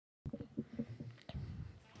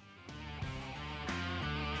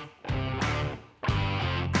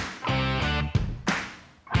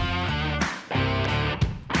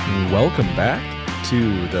Welcome back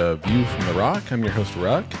to The View from the Rock. I'm your host,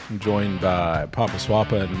 Ruck. I'm joined by Papa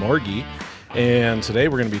Swappa and Morgie. And today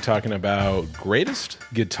we're going to be talking about greatest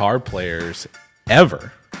guitar players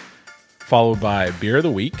ever, followed by Beer of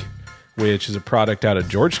the Week, which is a product out of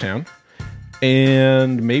Georgetown,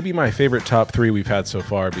 and maybe my favorite top three we've had so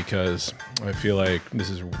far because I feel like this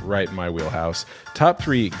is right in my wheelhouse. Top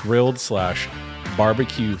three grilled /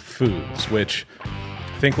 barbecue foods, which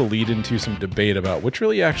I think will lead into some debate about which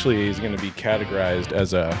really actually is going to be categorized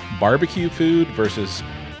as a barbecue food versus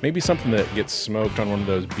maybe something that gets smoked on one of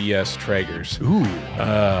those BS Traegers. Ooh.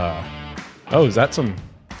 Is that some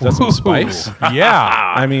spice?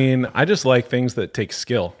 Yeah. I mean, I just like things that take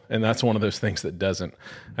skill, and that's one of those things that doesn't.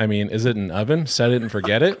 I mean, is it an oven? Set it and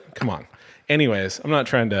forget it? Come on. Anyways, I'm not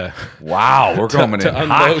trying to... Wow, we're coming in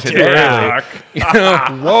hot unload today.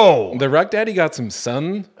 Whoa. The Ruck Daddy got some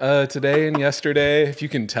sun today and yesterday, if you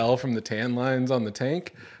can tell from the tan lines on the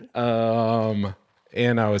tank. And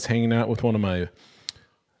I was hanging out with one of my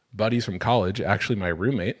buddies from college, actually my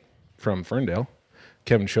roommate from Ferndale,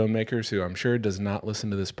 Kevin Schoenmakers, who I'm sure does not listen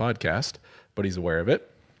to this podcast, but he's aware of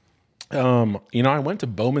it. I went to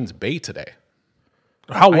Bowman's Bay today.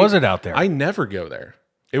 How was it out there? I never go there.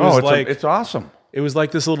 It was it's awesome. It was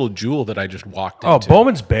like this little jewel that I just walked Oh, into.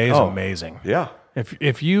 Bowman's Bay is amazing. Yeah.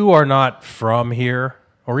 If you are not from here,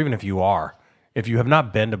 or even if you are, if you have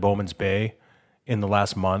not been to Bowman's Bay in the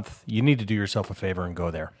last month, you need to do yourself a favor and go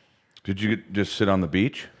there. Did you just sit on the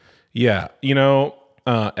beach? Yeah.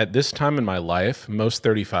 At this time in my life, most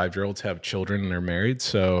 35-year-olds have children and are married.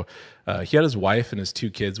 So he had his wife and his two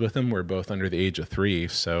kids with him. We're both under the age of 3.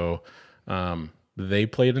 So they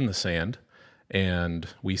played in the sand, and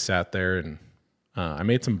we sat there, and I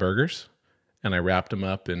made some burgers, and I wrapped them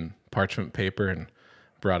up in parchment paper and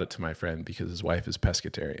brought it to my friend because his wife is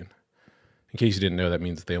pescatarian. In case you didn't know, that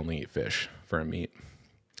means they only eat fish for a meat.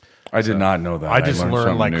 I did not know that. I just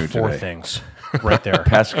learned like something new 4 today. things right there.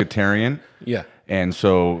 Pescatarian. Yeah. And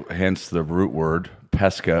so hence the root word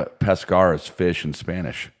pescar is fish in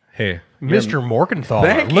Spanish. Hey, Mr. Morgenthau,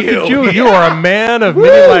 Thank look you. at you. You are a man of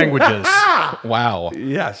many languages. wow.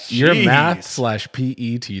 Yes. You're a math /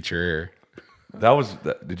 PE teacher.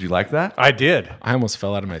 Did you like that? I did. I almost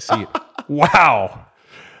fell out of my seat. Wow.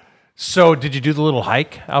 So did you do the little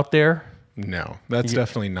hike out there? No, that's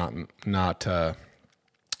definitely not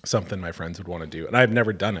something my friends would want to do. And I've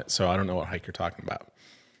never done it, so I don't know what hike you're talking about.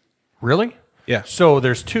 Really? Yeah. So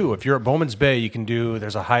there's 2. If you're at Bowman's Bay,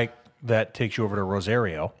 there's a hike that takes you over to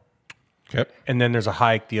Rosario. Okay. And then there's a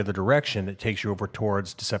hike the other direction that takes you over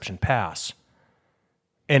towards Deception Pass.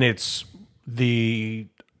 And it's the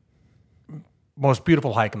most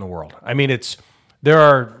beautiful hike in the world. I mean, there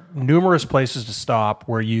are numerous places to stop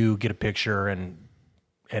where you get a picture, and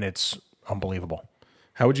it's unbelievable.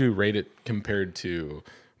 How would you rate it compared to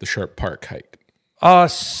the Sharp Park hike?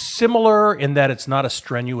 Similar in that it's not a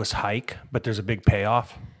strenuous hike, but there's a big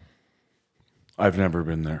payoff. I've never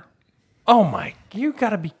been there. Oh my, you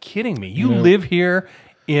got to be kidding me. You live here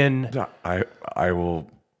in... I will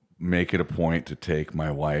make it a point to take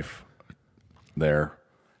my wife there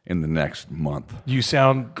in the next month. You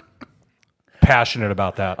sound passionate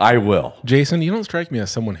about that. I will. Jason, you don't strike me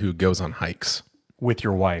as someone who goes on hikes With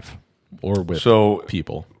your wife. or with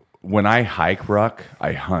people. When I hike, Ruck,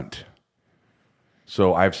 I hunt.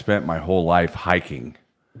 So I've spent my whole life hiking,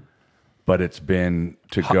 but it's been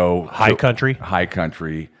to go... High country? High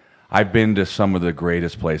country. I've been to some of the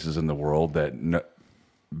greatest places in the world that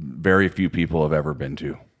very few people have ever been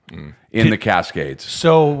to in the Cascades.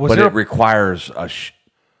 So it requires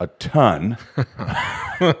a ton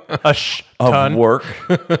of work,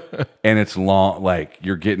 and it's long. Like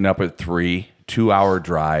you're getting up at 3, 2-hour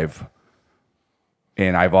drive,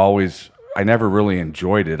 and I never really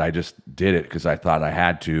enjoyed it. I just did it because I thought I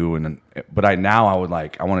had to, but I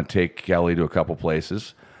want to take Kelly to a couple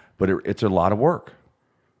places, but it's a lot of work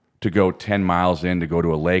to go 10 miles in to go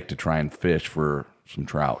to a lake to try and fish for some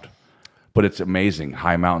trout. But it's amazing,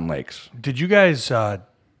 high mountain lakes. Did you guys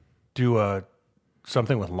do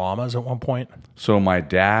something with llamas at one point? So my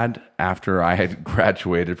dad, after I had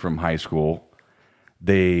graduated from high school,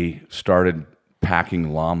 they started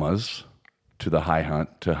packing llamas to the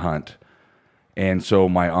to hunt. And so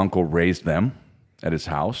my uncle raised them at his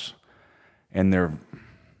house, and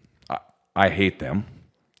I hate them.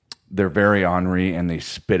 They're very ornery, and they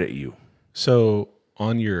spit at you. So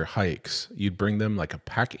on your hikes, you'd bring them like a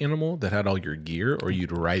pack animal that had all your gear, or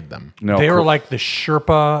you'd ride them? No, They were like the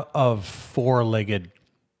Sherpa of 4-legged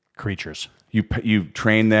creatures. You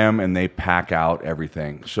train them, and they pack out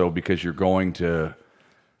everything. So because you're going to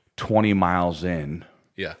 20 miles in,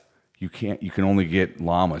 Yeah. you can only get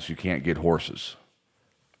llamas. You can't get horses.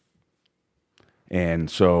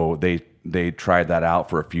 And so they tried that out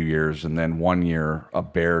for a few years, and then one year a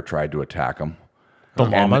bear tried to attack them. The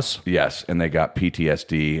llamas? Yes, and they got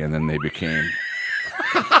PTSD, and then they became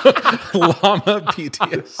Llama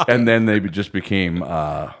PTSD. and then they just became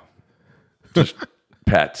just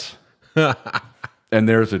pets.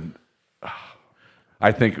 And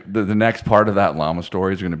I think the next part of that llama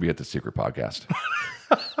story is going to be at the Secret Podcast.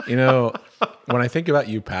 You know, when I think about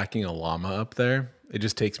you packing a llama up there, it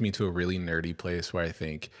just takes me to a really nerdy place where I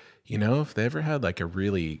think, you know, if they ever had like a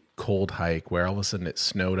really cold hike where all of a sudden it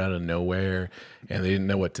snowed out of nowhere and they didn't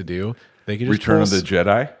know what to do, they could just Return of the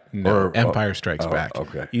Jedi? No, Empire Strikes Back.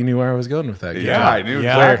 Okay. You knew where I was going with that. Good Yeah, job. I knew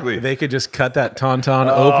Yeah. exactly. They could just cut that tauntaun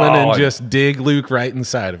open and just dig Luke right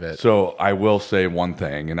inside of it. So I will say one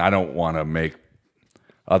thing, and I don't want to make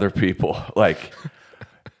other people like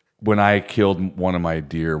when I killed one of my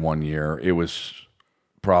deer one year, it was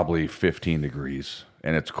probably 15 degrees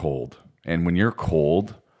and it's cold. And when you're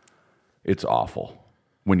cold, it's awful.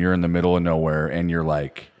 When you're in the middle of nowhere and you're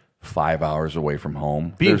like 5 hours away from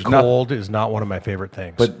home. Being there's nothing- cold is not one of my favorite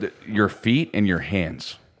things. but your feet and your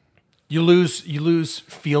hands. you lose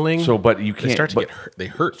feeling. So, but you can't. They start to but- get hurt. They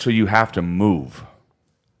hurt. So you have to move,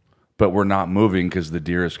 but we're not moving because the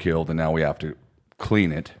deer is killed, and now we have to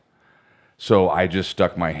clean it. So I just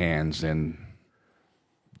stuck my hands and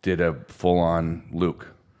did a full-on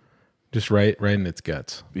Luke. Just right in its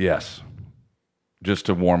guts. Yes, just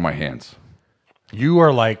to warm my hands. You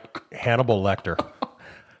are like Hannibal Lecter.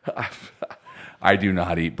 I do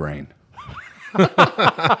not eat brain.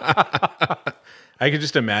 I could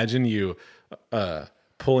just imagine you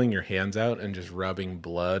pulling your hands out and just rubbing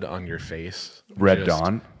blood on your face. Red Just-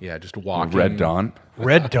 Dawn? Yeah, just walking. Red Dawn,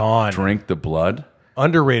 Red Dawn. drink the blood.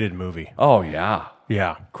 Underrated movie. Oh yeah,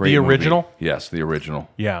 Yeah. great the movie. original? Yes, the original.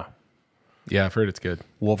 Yeah. Yeah, I've heard it's good.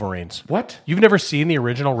 Wolverines. What? You've never seen the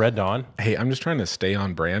original Red Dawn? Hey, I'm just trying to stay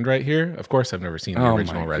on brand right here. Of course, I've never seen the Oh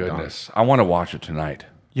original my Red goodness! I want to watch it tonight.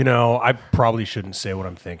 You know, I probably shouldn't say what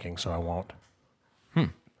I'm thinking, so I won't.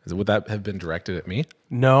 Dawn. Would that have been directed at me?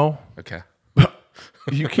 No. Okay.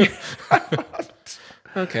 You can't.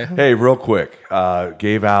 Okay. Hey, real quick,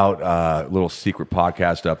 gave out a little secret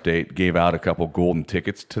podcast update. Gave out a couple golden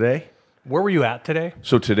tickets today. Where were you at today?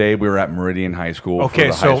 So today we were at Meridian High School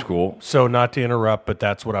Okay, for the high school. So not to interrupt, but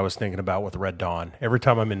that's what I was thinking about with Red Dawn. Every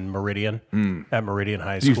time I'm in Meridian, at Meridian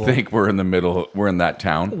High You School, think we're in the middle? We're in that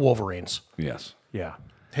town? Wolverines. Yes. Yeah.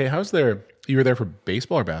 Hey, how's there? You were there for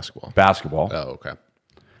baseball or basketball? Basketball Oh,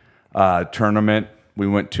 okay. tournament. We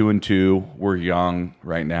went 2-2. We're young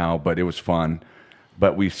right now, but it was fun.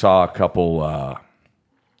 But we saw a couple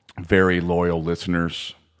very loyal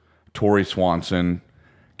listeners. Tori Swanson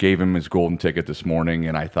gave him his golden ticket this morning,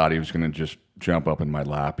 and I thought he was going to just jump up in my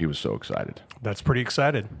lap. He was so excited. That's pretty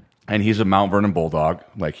excited. And he's a Mount Vernon Bulldog.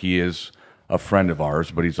 Like, he is a friend of ours,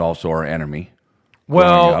 but he's also our enemy.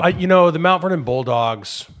 Well, growing the Mount Vernon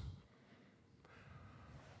Bulldogs,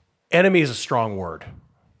 enemy is a strong word.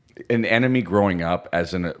 An enemy growing up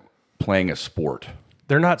as in playing a sport.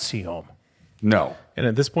 They're not Seahome. No. And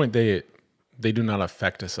at this point, they do not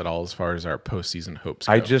affect us at all as far as our postseason hopes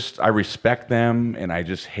go. I respect them, and I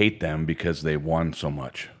just hate them because they won so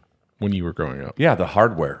much. When you were growing up. Yeah, the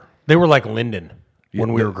hardware. They were like Linden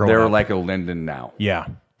when we were growing They're up. like a Linden now. Yeah.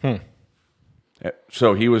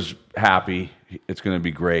 So he was happy. It's going to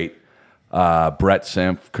be great. Brett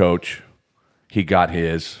Simpf, coach, he got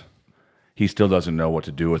his. He still doesn't know what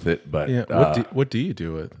to do with it, but Yeah. What do you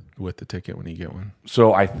do with the ticket when you get one?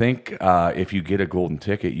 so I think if you get a golden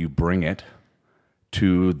ticket, you bring it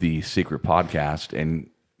to the secret podcast, and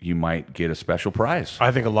you might get a special prize. I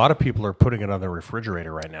think a lot of people are putting it on their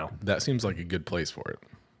refrigerator right now. That seems like a good place for it.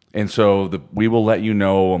 And so we will let you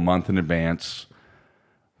know a month in advance,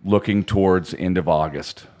 looking towards end of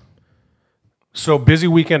August. So busy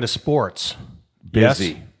weekend of sports. Busy.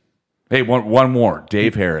 Yes? Hey, one more.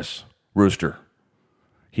 Dave Harris, Rooster.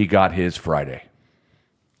 He got his Friday,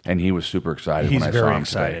 and he was super excited He's when I saw very him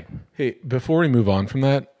excited. today. Hey, before we move on from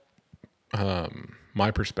that, my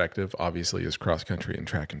perspective obviously is cross country and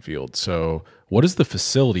track and field. So, what is the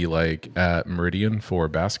facility like at Meridian for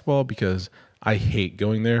basketball? Because I hate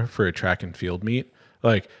going there for a track and field meet.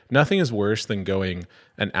 Like, nothing is worse than going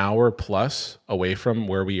an hour plus away from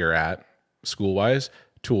where we are at school wise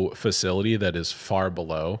to a facility that is far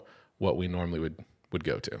below what we normally would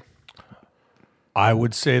go to. I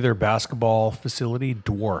would say their basketball facility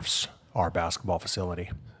dwarfs our basketball facility.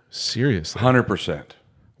 Seriously. 100%.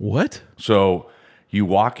 What? So you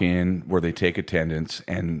walk in where they take attendance,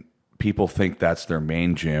 and people think that's their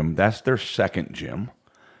main gym. That's their second gym.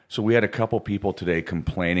 So we had a couple people today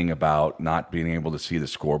complaining about not being able to see the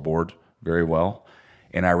scoreboard very well.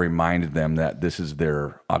 and I reminded them that this is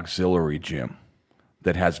their auxiliary gym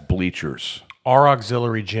that has bleachers. Our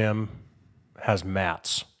auxiliary gym has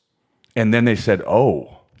mats. And then they said,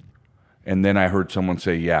 oh. And then I heard someone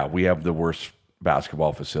say, yeah, we have the worst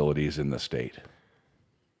basketball facilities in the state.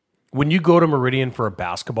 When you go to Meridian for a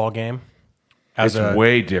basketball game, It's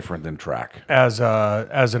way different than track. as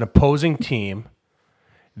an opposing team,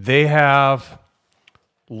 they have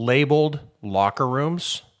labeled locker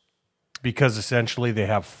rooms because essentially they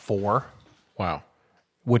have 4, Wow.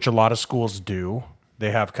 which a lot of schools do.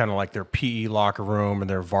 They have kind of like their PE locker room and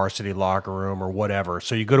their varsity locker room or whatever.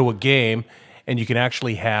 So you go to a game and you can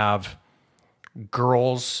actually have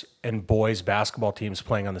girls and boys basketball teams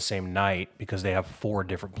playing on the same night because they have 4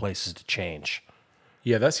 different places to change.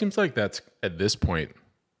 Yeah, that seems like that's at this point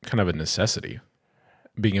kind of a necessity,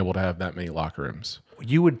 being able to have that many locker rooms.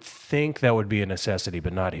 You would think that would be a necessity,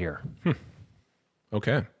 but not here.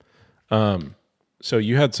 Okay. So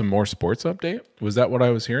you had some more sports update? Was that what I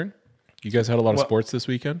was hearing? You guys had a lot of sports this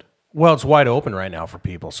weekend? Well, it's wide open right now for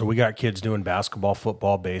people. So we got kids doing basketball,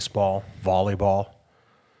 football, baseball, volleyball.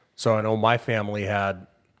 So I know my family had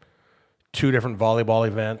 2 different volleyball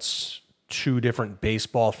events, 2 different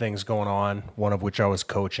baseball things going on, one of which I was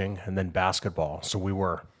coaching, and then basketball. So we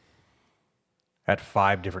were at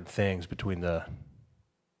 5 different things between the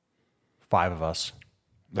 5 of us.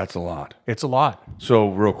 That's a lot. It's a lot. So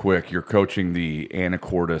real quick, you're coaching the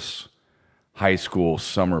Anacortes High School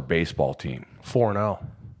summer baseball team. 4-0.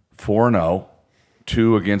 4-0,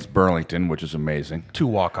 2 against Burlington, which is amazing. 2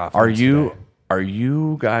 walk-off. Are wins you today. are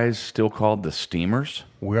you guys still called the Steamers?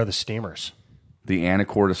 We are the Steamers. The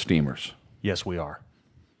Anacortes Steamers. Yes, we are.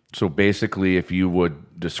 So basically, if you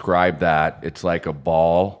would describe that, it's like a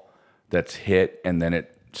ball that's hit and then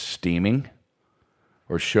it's steaming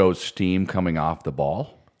or shows steam coming off the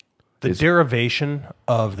ball. The derivation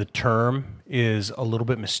of the term is a little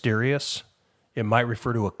bit mysterious. It might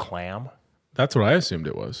refer to a clam. That's what I assumed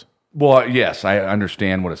it was. Well, yes, I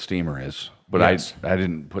understand what a steamer is, but Yes. I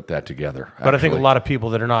didn't put that together. But I think a actually. lot of people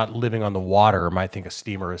that are not living on the water might think a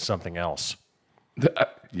steamer is something else.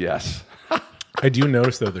 Yes. I do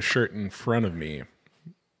notice, though, the shirt in front of me,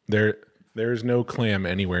 there's no clam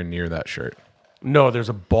anywhere near that shirt. No, there's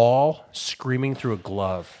a ball screaming through a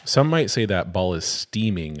glove, Some might say that ball is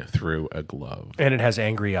steaming through a glove. and it has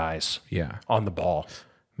angry eyes Yeah. on the ball.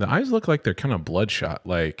 The eyes look like they're kind of bloodshot.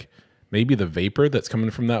 Like maybe the vapor that's coming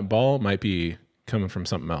from that ball might be coming from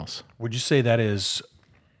something else. Would you say that is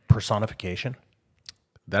personification?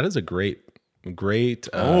 That is a great That's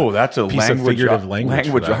a piece of language figurative language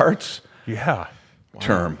for that. arts Yeah.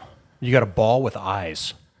 term. You got a ball with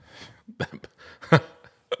eyes.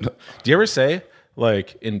 Do you ever say,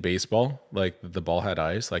 like in baseball, like the ball had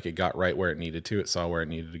eyes, like it got right where it needed to, it saw where it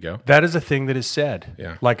needed to go? That is a thing that is said.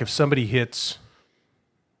 Yeah. Like if somebody hits,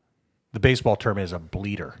 the baseball term is a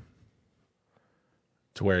bleeder.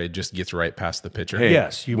 To where it just gets right past the pitcher? Hey,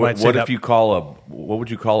 Yes, you what, might say what that- if what would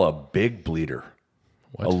you call a big bleeder?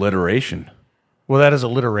 Alliteration. Well, that is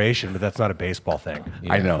alliteration, but that's not a baseball thing.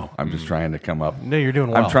 I know. I'm just trying to come up. No, you're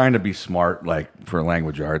doing well. I'm trying to be smart, like for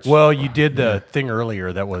language arts. Well, you did the thing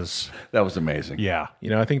earlier that was, that was amazing. yeah. You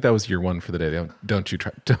know, I think that was your one for the day. Don't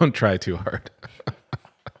try too hard.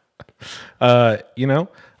 You know,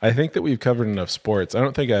 I think that we've covered enough sports. I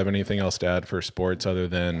don't think I have anything else to add for sports other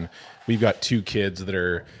than we've got 2 kids that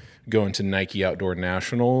are going to Nike Outdoor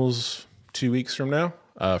Nationals 2 weeks from now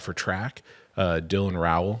for track. Dylan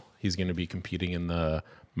Rowell, he's going to be competing in the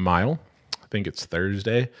mile. I think it's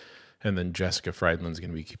Thursday. And then Jessica Friedland's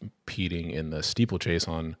going to be competing in the steeplechase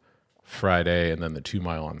on Friday and then the 2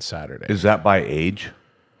 mile on Saturday. Is that by age?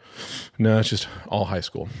 No, it's just all high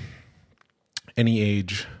school. Any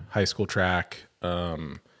age, high school track.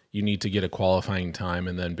 You need to get a qualifying time,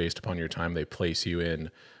 and then based upon your time, they place you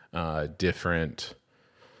in different.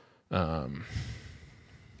 What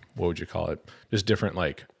would you call it? Just different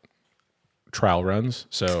like trial runs.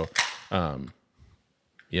 So,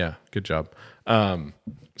 yeah, good job.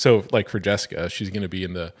 So, like for Jessica, she's going to be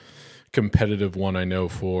in the competitive one. I know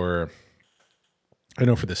for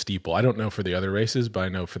the steeple. I don't know for the other races, but I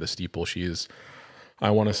know for the steeple, she's, I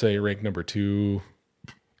want to say, ranked number 2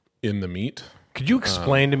 in the meet. Could you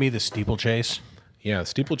explain to me the steeplechase? Yeah,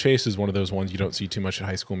 steeplechase is one of those ones you don't see too much at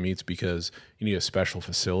high school meets because you need a special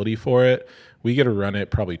facility for it. We get to run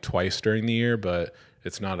it probably twice during the year, but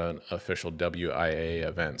it's not an official WIA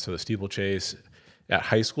event. So the steeplechase at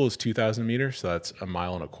high school is 2,000 meters, so that's 1.25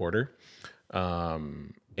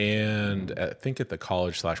 miles. And I think at the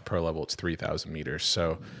college/pro level, it's 3,000 meters.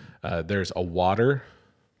 So there's a water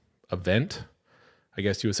event, I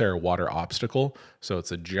guess you would say, or a water obstacle. So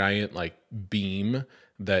it's a giant like beam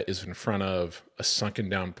that is in front of a sunken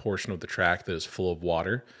down portion of the track that is full of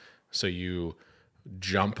water. So you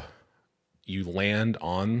jump, you land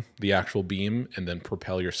on the actual beam and then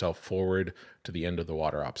propel yourself forward to the end of the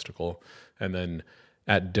water obstacle. And then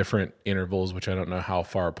at different intervals, which I don't know how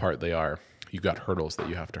far apart they are, you've got hurdles that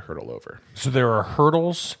you have to hurdle over. So there are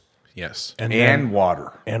hurdles Yes. And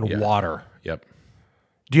water. water. Yep.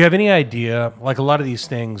 Do you have any idea? Like a lot of these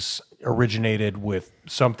things originated with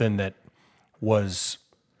something that was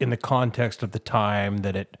in the context of the time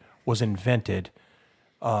that it was invented,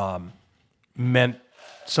 meant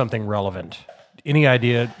something relevant. Any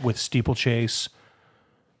idea with steeplechase?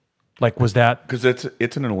 Like, was that? Because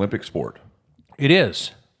it's an Olympic sport. It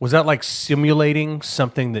is. Was that like simulating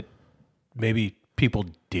something that maybe people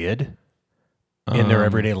did in their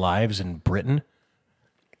everyday lives in Britain?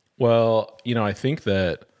 Well, I think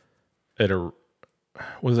that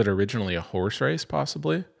was it originally a horse race,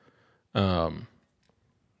 possibly? I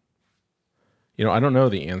don't know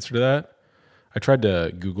the answer to that. I tried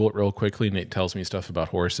to Google it real quickly, and it tells me stuff about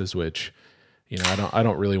horses, which, I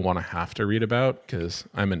don't really want to have to read about because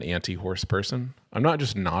I'm an anti-horse person. I'm not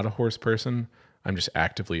just not a horse person. I'm just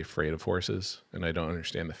actively afraid of horses, and I don't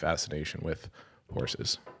understand the fascination with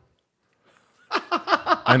horses.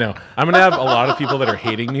 I know. I'm going to have a lot of people that are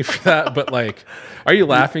hating me for that, but are you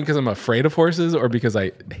laughing because I'm afraid of horses or because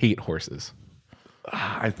I hate horses?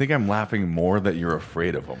 I think I'm laughing more that you're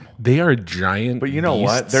afraid of them. They are giant But you know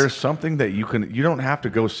what? beasts. There's something that you don't have to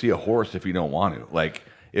go see a horse if you don't want to. Like,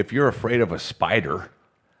 if you're afraid of a spider,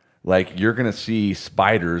 you're going to see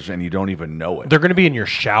spiders and you don't even know it. They're going to be in your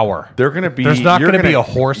shower. They're going to be. There's not you're going to be a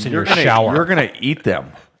horse in your shower. You're going to eat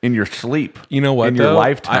them in your sleep. You know what? In your though?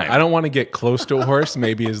 lifetime. I don't want to get close to a horse.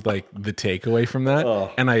 Maybe is the takeaway from that.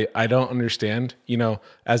 And I don't understand.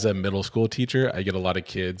 As a middle school teacher, I get a lot of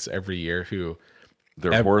kids every year who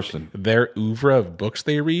They're horsing. Their oeuvre of books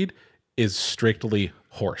they read is strictly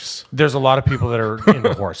horse. There's a lot of people that are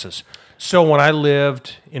into horses. So when I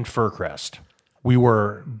lived in Fircrest, we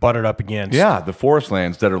were butted up against. Yeah, the forest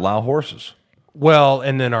lands that allow horses. Well,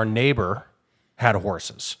 and then our neighbor had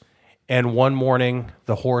horses. And one morning,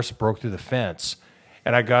 the horse broke through the fence.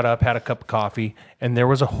 And I got up, had a cup of coffee, and there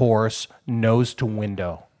was a horse nose to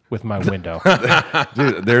window with my window.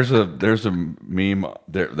 Dude, there's a meme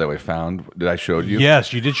that we found that I showed you.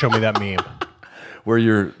 Yes, you did show me that meme.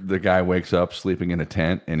 Where the guy wakes up sleeping in a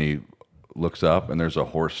tent and he looks up and there's a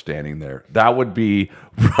horse standing there. That would be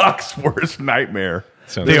Rock's worst nightmare.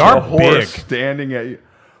 So They There's are a horse big. standing at you.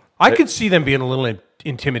 I could see them being a little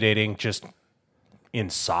intimidating just in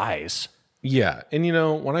size. Yeah. And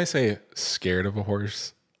when I say scared of a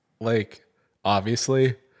horse,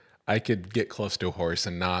 obviously I could get close to a horse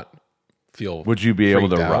and not feel. Would you be able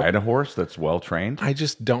to freaked out. ride a horse that's well trained? I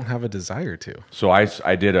just don't have a desire to. So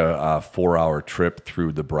I did a 4-hour trip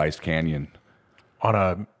through the Bryce Canyon. On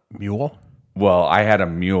a mule? Well, I had a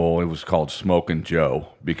mule. It was called Smokin' Joe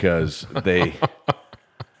because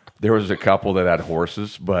there was a couple that had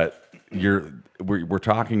horses, but we're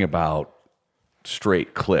talking about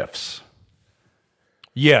straight cliffs.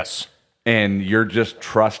 Yes. And you're just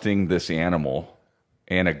trusting this animal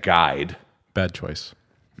and a guide Bad choice.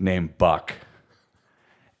 named Buck.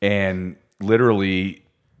 And literally,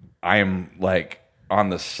 I am on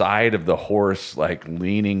the side of the horse,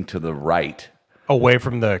 leaning to the right Away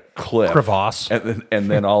from the cliff. crevasse.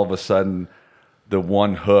 And then all of a sudden, the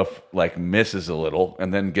one hoof misses a little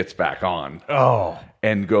and then gets back on. Oh.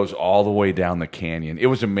 And goes all the way down the canyon. It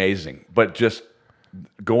was amazing. But just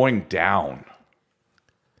going down.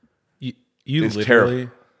 You It's literally,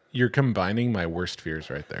 you're combining my worst fears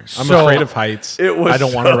right there. I'm So- afraid of heights. It was I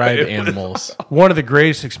don't want to so- ride it was animals. One of the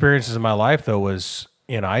greatest experiences of my life, though, was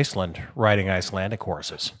in Iceland, riding Icelandic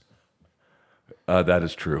horses. That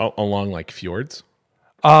is true. Along fjords.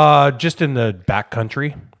 Just in the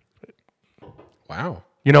backcountry. Wow.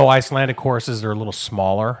 Icelandic horses, they're a little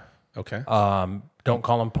smaller. Okay. Don't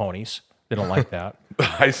call them ponies. They don't like that.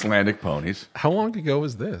 Icelandic ponies. How long ago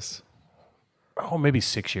was this? Oh, maybe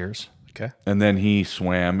 6 years. Okay. And then he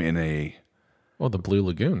swam in a. Well, the Blue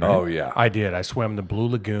Lagoon, right? Oh, yeah. I did. I swam the Blue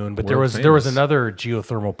Lagoon, but there World was famous. another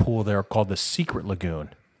geothermal pool there called the Secret Lagoon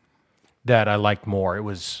that I liked more. It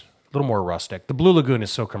was a little more rustic. The Blue Lagoon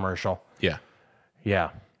is so commercial. Yeah. Yeah.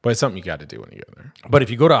 But it's something you got to do when you go there. But if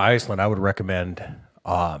you go to Iceland, I would recommend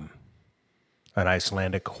an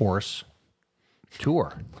Icelandic horse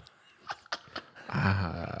tour.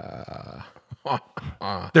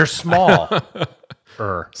 They're small.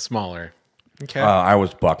 Smaller. Okay. I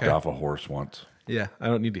was bucked off a horse once yeah. I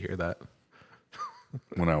don't need to hear that.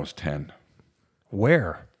 when I was 10.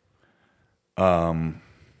 Where?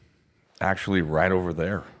 Actually, right over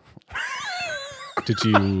there. Did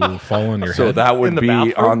you fall on your So head? that would In the be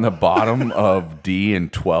bathroom? on the bottom of D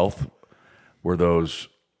and 12th, where those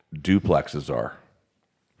duplexes are,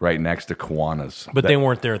 right next to Kiwanis. But they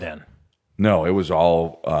weren't there then. No, it was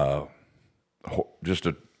all just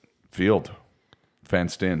a field,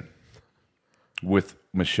 fenced in, with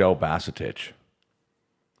Michelle Bassetich.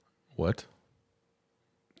 What?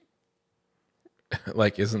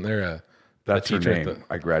 Like, isn't there a That's her teacher at name.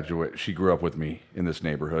 I graduate. She grew up with me in this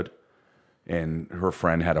neighborhood, and her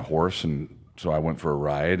friend had a horse, and so I went for a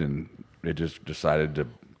ride, and it just decided to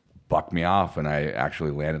buck me off, and I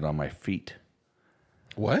actually landed on my feet.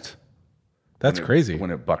 What? That's crazy.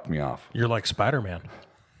 When it bucked me off. You're like Spider-Man.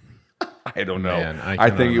 I don't know. Man, I I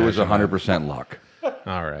cannot think it was imagine 100% luck.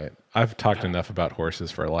 All right. I've talked enough about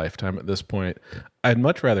horses for a lifetime at this point. I'd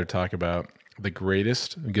much rather talk about the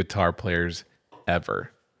greatest guitar players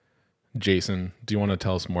ever. Jason, do you want to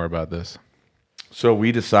tell us more about this? So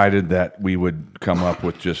we decided that we would come up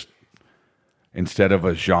with just, instead of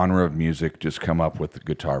a genre of music, just come up with the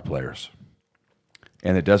guitar players.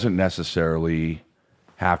 And it doesn't necessarily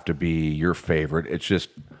have to be your favorite. It's just,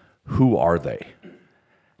 who are they?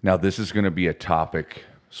 Now, this is going to be a topic,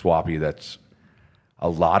 Swappy, that's a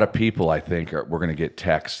lot of people, I think, we're going to get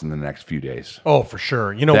texts in the next few days. Oh, for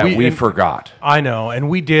sure. You know, That we and forgot. I know, and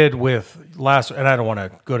we did with last, and I don't want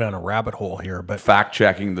to go down a rabbit hole here, but Fact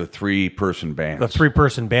checking the 3-person bands. the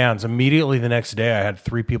 3-person bands. Immediately the next day, I had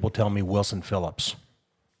 3 people tell me Wilson Phillips.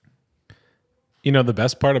 You know, the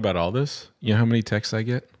best part about all this, you know how many texts I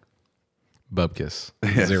get? Bubkiss.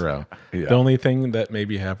 0. Yeah. The only thing that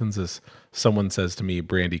maybe happens is someone says to me,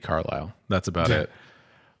 Brandy Carlisle. That's about it.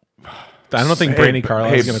 I don't think Brandy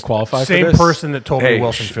Carlisle is going to qualify for Same this. person that told me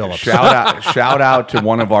Wilson Phillips. Shout out to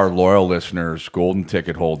one of our loyal listeners, golden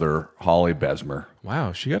ticket holder, Holly Besmer.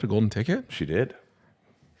 Wow, she got a golden ticket? She did.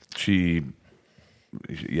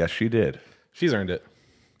 Yes, she did. She's earned it.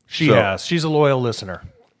 She So- has. She's a loyal listener.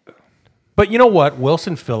 But you know what?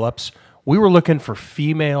 Wilson Phillips, we were looking for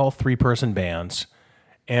female 3-person bands,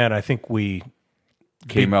 and I think we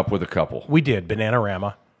Came up with a couple. did,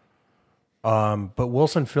 Bananarama. But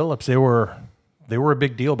Wilson Phillips, they were a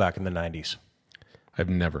big deal back in the 90s. I've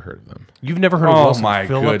never heard of them. You've never heard of Oh, Wilson my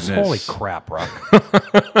Phillips? goodness. Holy crap,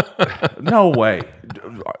 Rock. No way.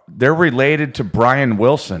 They're related to Brian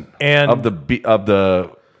Wilson And- of the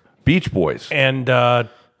Beach Boys. And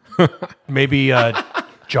maybe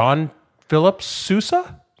John Phillips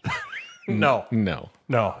Sousa? No. No.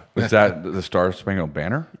 No. Is that the Star Spangled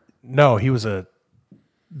Banner? No, he was the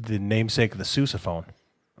namesake of the sousaphone.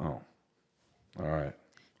 All right.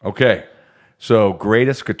 Okay. So,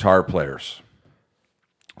 greatest guitar players.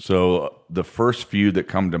 So, the first few that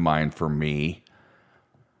come to mind for me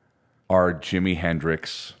are Jimi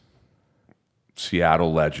Hendrix,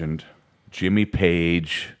 Seattle legend, Jimmy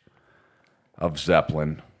Page of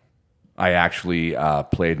Zeppelin. I actually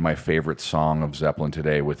played my favorite song of Zeppelin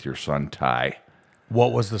today with your son, Ty.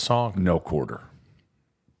 What was the song? No Quarter.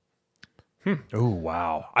 Oh,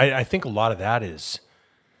 wow. I think a lot of that is,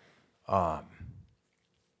 I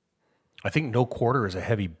think No Quarter is a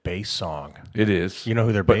heavy bass song. It is. You know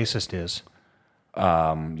who their bassist is?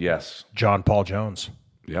 Yes. John Paul Jones.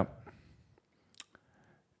 Yep.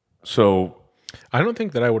 So, I don't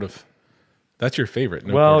think that I would have. That's your favorite.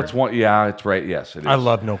 No well, Quarter. it's one. Yeah, it's right. Yes, it is. I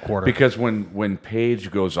love No Quarter. Because when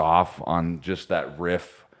Page goes off on just that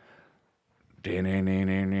riff,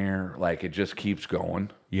 like it just keeps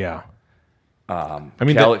going. Yeah. I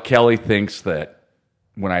mean, Kelly thinks that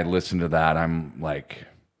when I listen to that, I'm like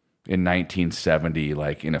in 1970,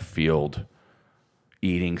 like in a field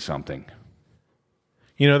eating something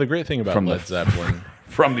you know, the great thing about From the- Led Zeppelin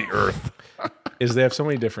from the earth. is they have so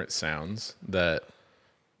many different sounds that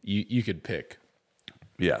you could pick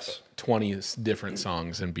Yes. 20 different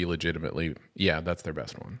songs and be legitimately, yeah, that's their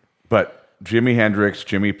best one. But Jimi Hendrix,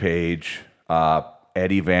 Jimmy Page,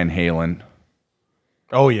 Eddie Van Halen,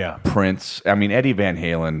 Oh, yeah. Prince. I mean, Eddie Van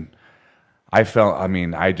Halen,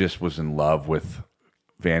 I just was in love with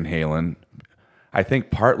Van Halen. I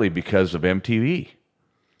think partly because of MTV,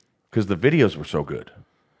 because the videos were so good.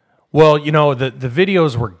 Well, you know, the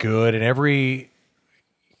videos were good, and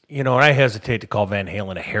and I hesitate to call Van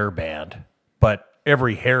Halen a hair band, but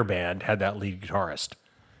every hair band had that lead guitarist.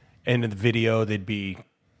 And in the video, they'd be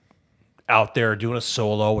out there doing a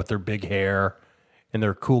solo with their big hair and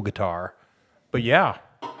their cool guitar. But yeah,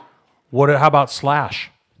 how about Slash?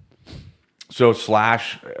 So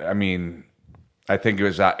Slash, I mean, I think it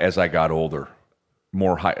was as I got older,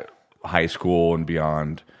 more high school and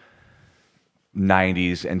beyond,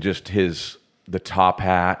 90s, and just the top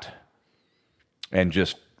hat and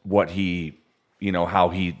just what he, how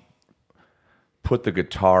he put the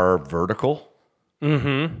guitar vertical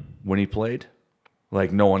when he played.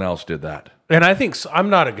 Like no one else did that. And I think I'm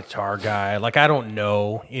not a guitar guy. Like I don't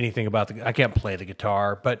know anything about I can't play the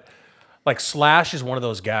guitar, but like Slash is one of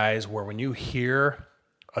those guys where when you hear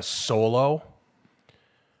a solo,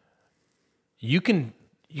 you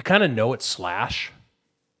kind of know it's Slash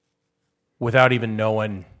without even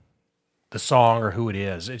knowing the song or who it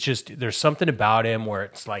is. It's just there's something about him where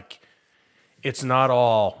it's like there's not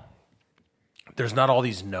all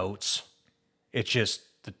these notes. It's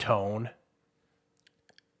just the tone.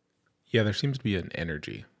 Yeah, there seems to be an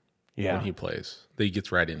energy when he plays that he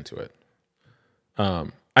gets right into it.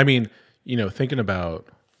 I mean, thinking about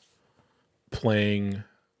playing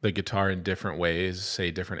the guitar in different ways,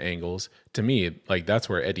 say different angles, to me, like that's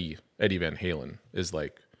where Eddie Van Halen is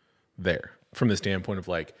like there from the standpoint of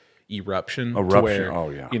like eruption. To where, oh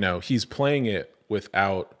yeah. He's playing it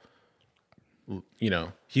without,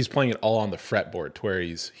 he's playing it all on the fretboard to where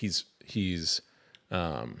he's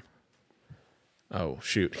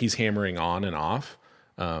hammering on and off.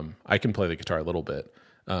 I can play the guitar a little bit.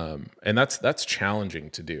 And that's challenging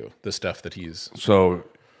to do, the stuff that he's... So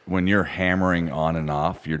when you're hammering on and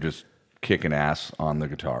off, you're just kicking ass on the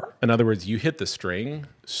guitar. In other words, you hit the string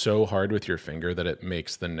so hard with your finger that it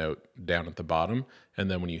makes the note down at the bottom. And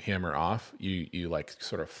then when you hammer off, you like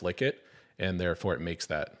sort of flick it, and therefore it makes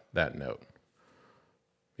that note.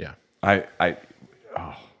 Yeah. I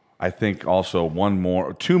think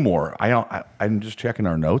also two more. I'm just checking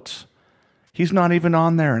our notes. He's not even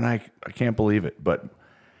on there, and I can't believe it. But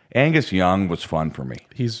Angus Young was fun for me.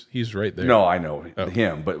 He's right there. No, I know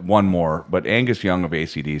him, but one more. But Angus Young of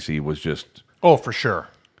AC/DC was just... Oh, for sure.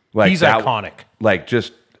 Like he's iconic. Like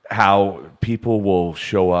just how people will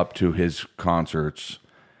show up to his concerts,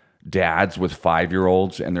 dads with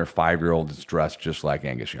 5-year-olds, and their 5-year-old is dressed just like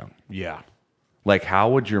Angus Young. Yeah. Like how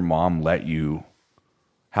would your wife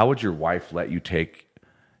let you take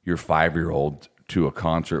your 5-year-old to a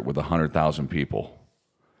concert with 100,000 people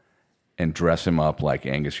and dress him up like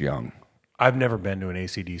Angus Young? I've never been to an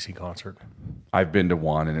AC/DC concert. I've been to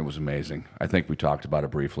one, and it was amazing. I think we talked about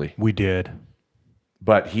it briefly. We did.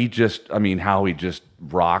 But how he just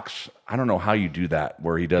rocks. I don't know how you do that,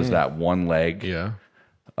 where he does that one leg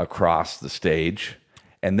across the stage,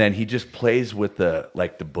 and then he just plays with the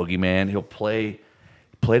boogeyman. He'll play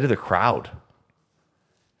to the crowd.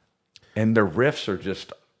 And the riffs are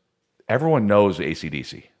just, everyone knows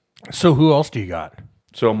AC/DC. So who else do you got?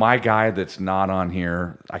 So my guy that's not on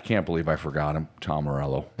here, I can't believe I forgot him, Tom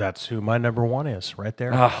Morello. That's who my number one is, right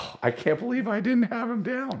there. Oh, I can't believe I didn't have him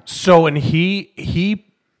down. So, and the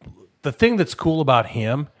thing that's cool about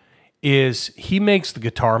him is he makes the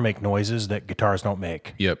guitar make noises that guitars don't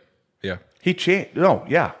make. Yep. Yeah. He changed. No,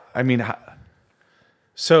 yeah. I mean,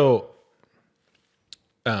 so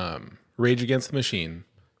Rage Against the Machine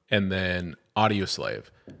and then Audio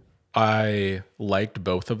Slave. I liked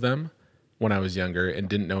both of them when I was younger and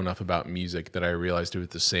didn't know enough about music that I realized it was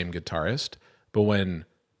the same guitarist. But when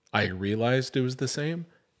I realized it was the same,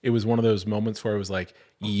 it was one of those moments where I was like,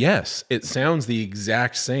 yes, it sounds the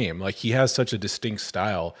exact same. Like he has such a distinct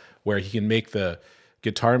style where he can make the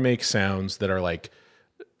guitar make sounds that are like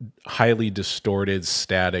highly distorted,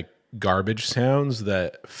 static, garbage sounds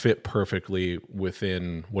that fit perfectly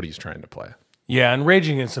within what he's trying to play. Yeah, and Rage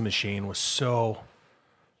Against the Machine was so...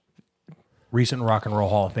 Recent Rock and Roll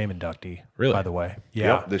Hall of Fame inductee, really? By the way.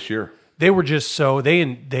 Yeah. Yep, this year. They were just so...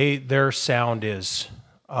 Their sound is...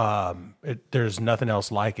 there's nothing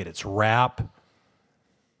else like it. It's rap,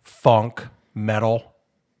 funk, metal,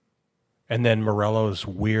 and then Morello's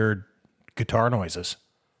weird guitar noises.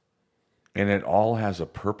 And it all has a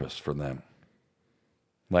purpose for them.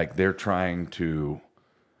 Like they're trying to...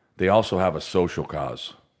 They also have a social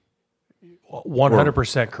cause.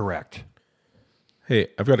 100% correct. Hey,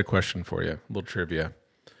 I've got a question for you, a little trivia.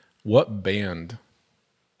 What band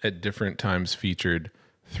at different times featured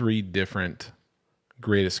 3 different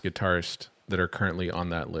greatest guitarists that are currently on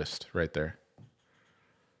that list right there?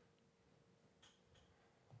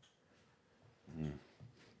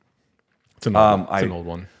 It's an old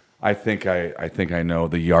one. I think I know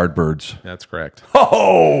the Yardbirds. That's correct.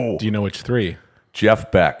 Oh! Do you know which 3?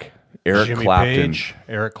 Jeff Beck, Eric Jimmy Clapton. Page,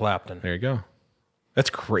 Eric Clapton. There you go. That's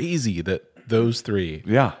crazy that those 3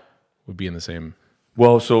 Yeah. would be in the same.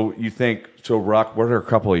 Well, so you think, Rock, what are a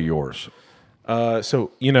couple of yours?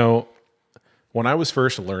 When I was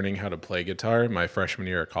first learning how to play guitar, my freshman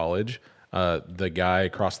year of college, the guy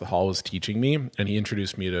across the hall was teaching me, and he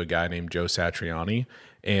introduced me to a guy named Joe Satriani.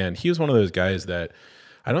 And he was one of those guys that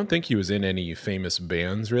I don't think he was in any famous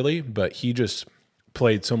bands really, but he just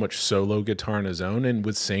played so much solo guitar on his own and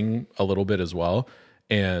would sing a little bit as well.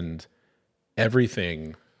 And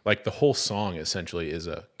everything Like the whole song essentially is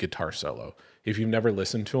a guitar solo. If you've never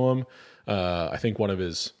listened to him, I think one of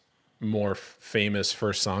his more famous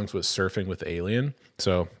first songs was Surfing with Alien.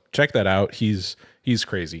 So check that out. He's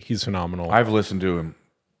crazy. He's phenomenal. I've listened to him.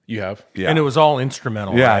 You have? Yeah. And it was all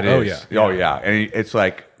instrumental. Yeah, right? it is. Oh, yeah. And it's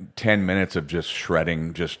like 10 minutes of just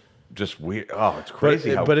shredding, just weird. Oh, it's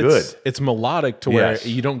crazy how good. It's melodic to where Yes.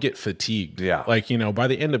 you don't get fatigued. Yeah. Like, by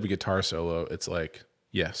the end of a guitar solo, it's like,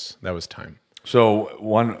 yes, that was time.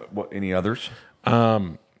 So any others?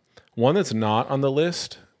 One that's not on the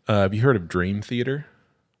list, have you heard of Dream Theater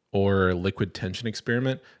or Liquid Tension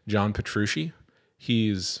Experiment? John Petrucci.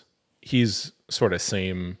 He's sort of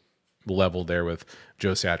same level there with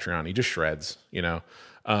Joe Satriani. He just shreds,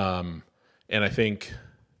 And I think,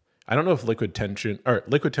 I don't know if Liquid Tension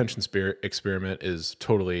Experiment is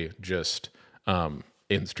totally just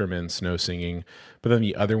instruments, no singing. But then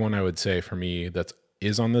the other one I would say for me that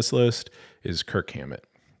is on this list is Kirk Hammett.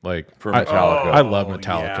 Like For Metallica. I love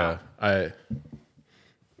Metallica. I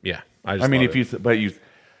mean, love it.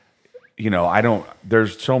 I don't.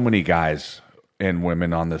 There's so many guys and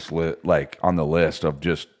women on this on the list of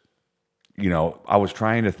just, I was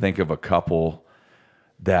trying to think of a couple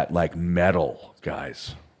that like metal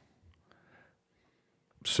guys.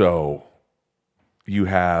 So you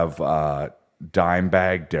have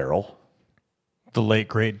Dimebag Darrell, The late,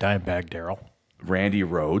 great Dimebag Darrell. Randy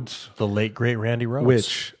Rhoads. The late, great Randy Rhoads.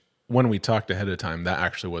 Which, when we talked ahead of time, that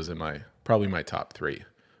actually was in probably my top 3.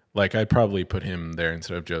 Like, I'd probably put him there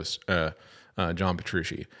instead of just John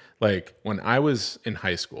Petrucci. Like, when I was in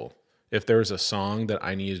high school, if there was a song that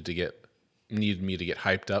I needed me to get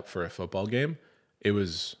hyped up for a football game, it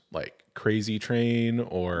was like Crazy Train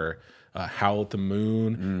or Howl at the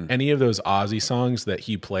Moon. Any of those Ozzy songs that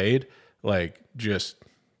he played, like, just,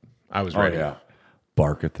 I was ready. Oh, yeah.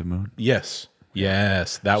 Bark at the Moon. Yes,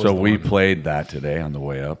 that was So the we one. played that today on the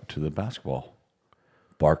way up to the basketball.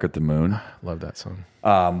 Bark at the Moon. Love that song.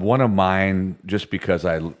 One of mine, just because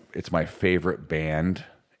it's my favorite band,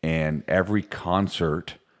 and every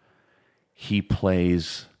concert he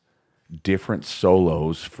plays different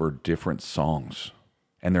solos for different songs,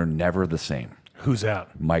 and they're never the same. Who's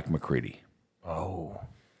that? Mike McCready. Oh.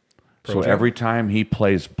 So every time he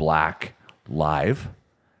plays Black live,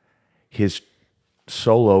 his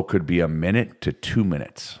solo could be 1 minute to 2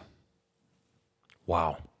 minutes.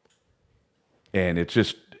 Wow. And it's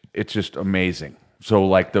just amazing. So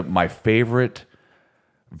like my favorite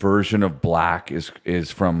version of Black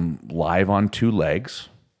is from Live on Two Legs,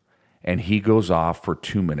 and he goes off for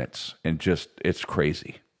 2 minutes and it's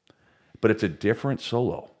crazy. But it's a different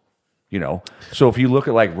solo, So if you look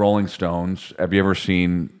at like Rolling Stones, have you ever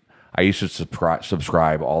seen, I used to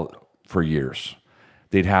subscribe all for years.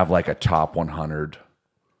 They'd have like a top 100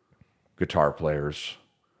 guitar players.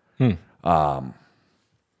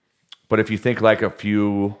 But if you think like a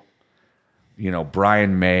few,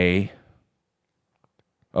 Brian May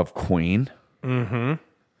of Queen,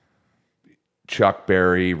 Chuck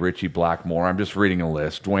Berry, Ritchie Blackmore. I'm just reading a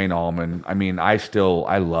list. Dwayne Allman. I mean, I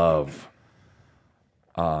love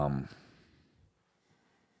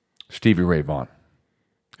Stevie Ray Vaughan.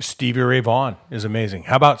 Stevie Ray Vaughan is amazing.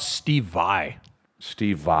 How about Steve Vai?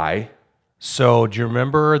 Steve Vai. So, do you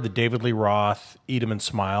remember the David Lee Roth Eat 'Em and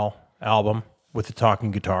Smile album with the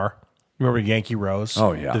talking guitar? Remember Yankee Rose?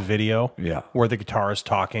 Oh, yeah. The video? Yeah. Where the guitar is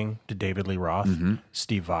talking to David Lee Roth?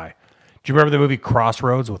 Steve Vai. Do you remember the movie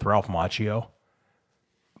Crossroads with Ralph Macchio?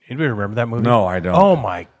 Anybody remember that movie? No, I don't. Oh,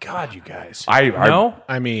 my God, you guys. No?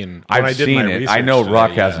 I mean, when I've I did seen my it. I research know today, Ruck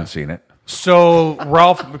yeah. hasn't seen it. So,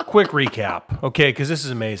 Ralph, quick recap, okay, because this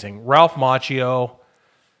is amazing. Ralph Macchio,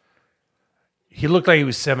 he looked like he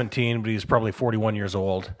was 17, but he was probably 41 years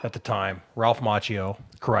old at the time. Ralph Macchio,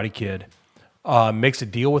 Karate Kid, makes a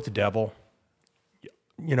deal with the devil,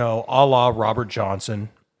 a la Robert Johnson,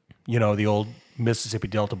 the old Mississippi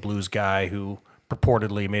Delta blues guy who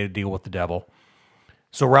purportedly made a deal with the devil.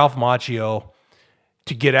 So Ralph Macchio,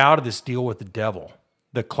 to get out of this deal with the devil,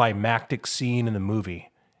 the climactic scene in the movie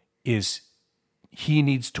is he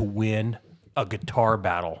needs to win a guitar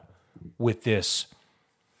battle with this,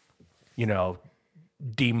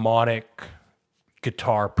 demonic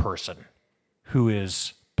guitar person who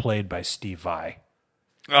is played by Steve Vai.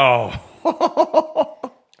 That's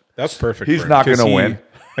perfect. He's for him, not 'cause gonna he- win.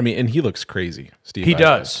 I mean, and he looks crazy. Steve. He Vai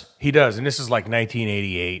does. He does. And this is like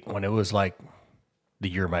 1988 when it was like, the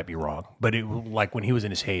year might be wrong, but it like when he was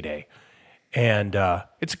in his heyday. And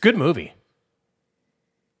it's a good movie.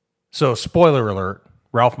 So, spoiler alert,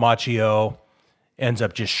 Ralph Macchio ends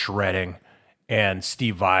up just shredding, and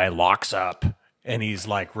Steve Vai locks up, and he's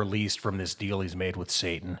like released from this deal he's made with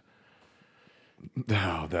Satan.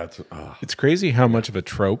 No, that's It's crazy how much of a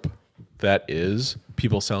trope that is.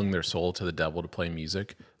 People selling their soul to the devil to play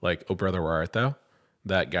music. Like, "Oh Brother, Where Art Thou?"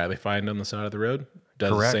 That guy they find on the side of the road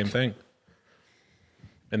does Correct. the same thing.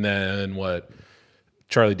 And then what?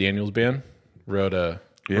 Charlie Daniels Band wrote a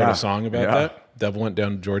song about that. Devil went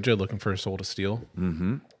down to Georgia looking for a soul to steal.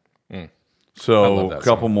 So that a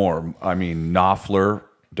couple more. I mean, Knopfler,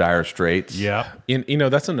 Dire Straits. Yeah. And,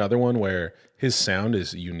 that's another one where his sound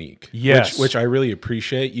is unique. Yes. which I really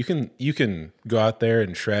appreciate. You can go out there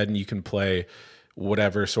and shred, and you can play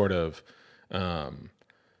whatever sort of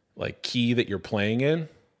like key that you're playing in,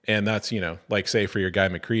 and that's like say for your guy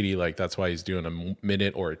McCready, like that's why he's doing a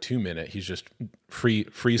minute or a 2 minute. He's just free.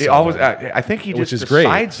 He always, I think he just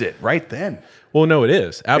decides it right then. Well, no, it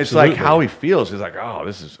is absolutely. It's like how he feels. He's like, oh,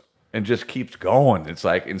 this is, and just keeps going. It's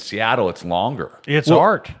like in Seattle, it's longer. It's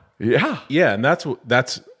art. Yeah. Yeah, and that's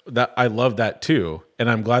that. I love that too, and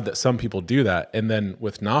I'm glad that some people do that. And then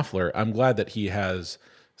with Knopfler, I'm glad that he has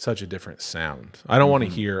such a different sound. I don't want to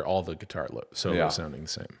hear all the guitar solos sounding the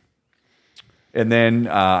same. And then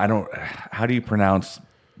I don't. How do you pronounce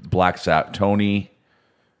Black Sabbath? Tony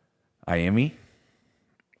Iommi.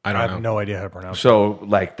 I have no idea how to pronounce it. So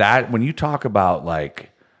like that, when you talk about like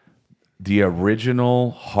the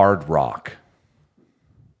original hard rock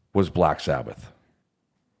was Black Sabbath.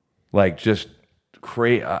 Like just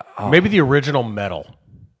create Maybe the original metal.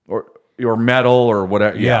 or metal or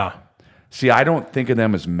whatever. Yeah. See, I don't think of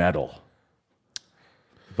them as metal.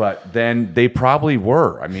 But then they probably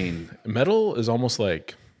were. I mean, Metal is almost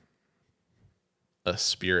like a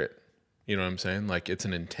spirit. You know what I'm saying? Like it's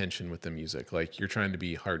an intention with the music. Like you're trying to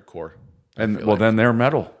be hardcore. and well, then they're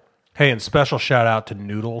metal. Hey, and special shout out to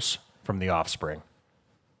Noodles from The Offspring.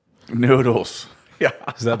 Noodles. Yeah.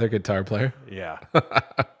 Is that their guitar player? Yeah.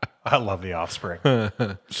 I love The Offspring.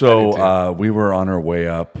 So we were on our way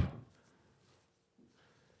up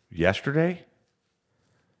yesterday,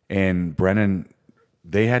 and Brennan,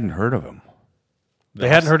 they hadn't heard of him. They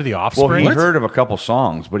hadn't heard of The Offspring? Well, he heard of a couple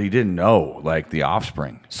songs, but he didn't know like the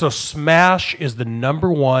Offspring. So Smash is the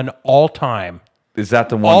 #1 all-time Is that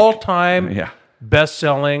the one? all-time Yeah.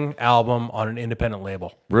 best-selling album on an independent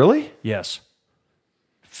label. Really? Yes.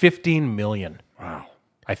 15 million, Wow.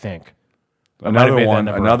 I think.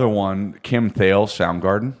 Another one. Kim Thale,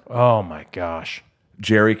 Soundgarden. Oh my gosh.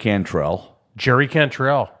 Jerry Cantrell. Jerry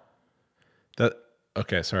Cantrell.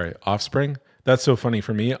 Okay, sorry. Offspring? That's so funny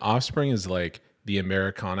for me. Offspring is like the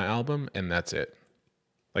Americana album, and that's it.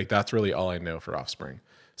 Like that's really all I know for Offspring.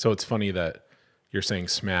 So it's funny that you're saying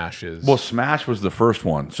Smash is... Well, Smash was the first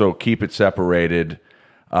one. So Keep It Separated,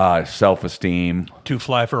 Self-Esteem. Too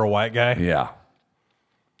Fly for a White Guy. Yeah.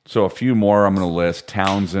 So a few more I'm going to list.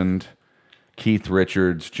 Townsend, Keith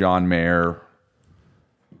Richards, John Mayer,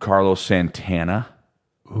 Carlos Santana.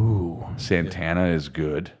 Ooh. Santana is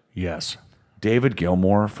good. Yes. David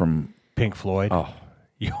Gilmour from Pink Floyd. Oh.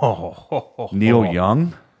 Yo. Neil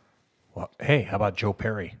Young. Well, hey, how about Joe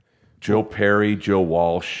Perry? Joe Perry, Joe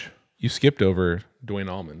Walsh. You skipped over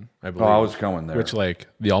Dwayne Allman, I believe. Oh, I was going there. Which, like,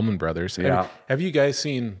 the Allman Brothers. Yeah. Have you guys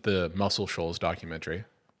seen the Muscle Shoals documentary?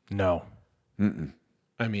 No.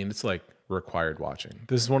 I mean, it's like required watching.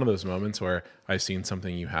 This is one of those moments where I've seen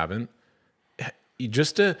something you haven't.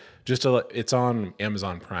 It's on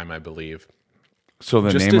Amazon Prime, I believe. So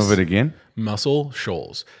the name of it again? Muscle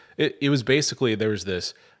Shoals. It was basically, there was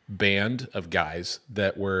this band of guys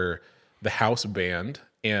that were the house band,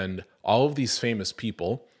 and all of these famous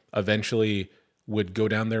people eventually would go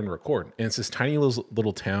down there and record. And it's this tiny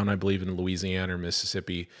little town, I believe, in Louisiana or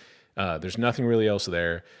Mississippi. There's nothing really else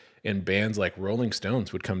there. And bands like Rolling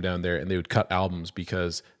Stones would come down there and they would cut albums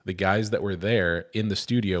because the guys that were there in the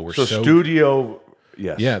studio were so studio,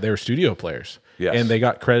 yes. Yeah, they were studio players. Yes. And they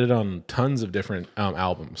got credit on tons of different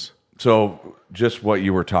albums. So just what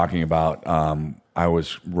you were talking about, I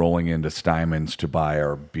was rolling into Steinman's to buy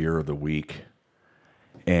our beer of the week.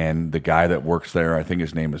 And the guy that works there, I think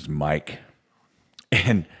his name is Mike.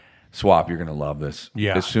 And Swap, you're going to love this.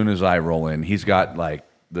 Yeah. As soon as I roll in, he's got like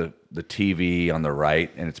the TV on the right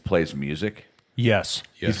and it plays music. Yes.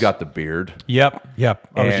 He's got the beard. Yep. I was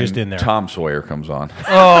And just in there. Tom Sawyer comes on.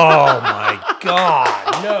 Oh my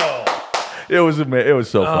God. No. It was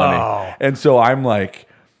so funny. Oh. And so I'm like,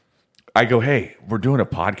 I go, hey, we're doing a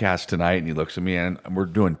podcast tonight. And he looks at me and we're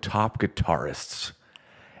doing top guitarists.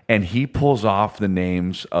 And he pulls off the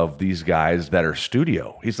names of these guys that are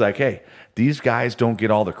studio. He's like, hey, these guys don't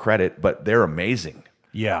get all the credit, but they're amazing.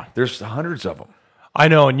 Yeah. There's hundreds of them. I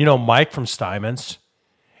know. And Mike from Steinman's,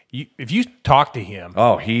 if you talk to him,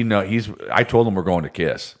 Oh, I told him we're going to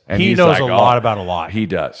Kiss. And he he's knows like, a lot about a lot. He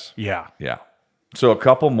does. Yeah. Yeah. So a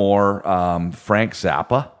couple more. Frank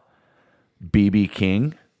Zappa, BB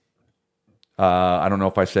King. I don't know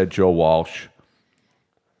if I said Joe Walsh.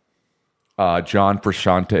 John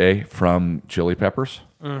Frusciante from Chili Peppers.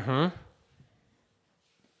 Mm-hmm.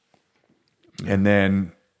 And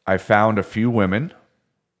then I found a few women.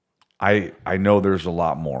 I know there's a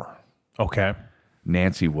lot more. Okay.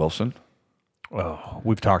 Nancy Wilson. Oh,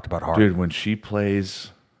 we've talked about her. Dude, when she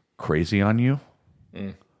plays Crazy on You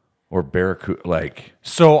or Barracuda, like...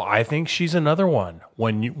 So I think she's another one.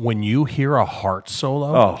 When you hear a heart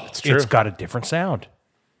solo, it's got a different sound.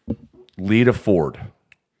 Lita Ford.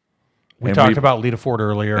 We talked about Lita Ford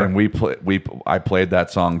earlier. And I played that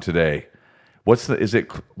song today.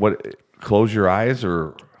 Close Your Eyes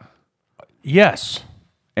or... Yes.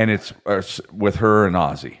 And it's with her and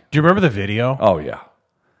Ozzy. Do you remember the video? Oh, yeah.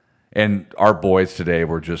 And our boys today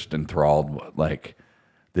were just enthralled. Like,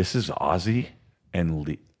 this is Ozzy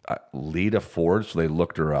and Lita Ford, so they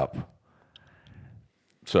looked her up.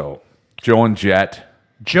 So, Joe and Jet.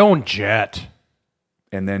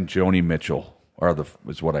 And then Joni Mitchell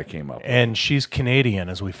is what I came up with. And she's Canadian,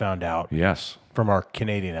 as we found out. Yes. From our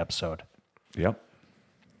Canadian episode. Yep.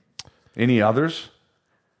 Any others?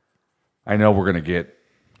 I know we're going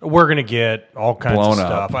to get all kinds blown of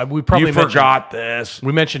stuff. up. We probably forgot this.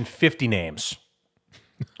 We mentioned 50 names.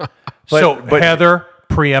 But Heather,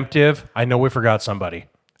 preemptive. I know we forgot somebody.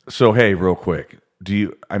 So, hey, real quick.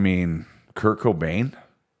 Kurt Cobain?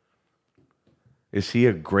 Is he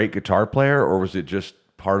a great guitar player, or was it just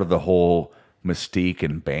part of the whole mystique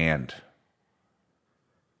and band?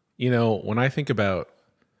 When I think about,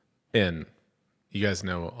 and you guys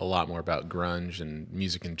know a lot more about grunge and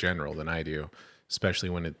music in general than I do, especially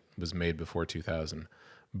when it was made before 2000.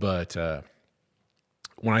 But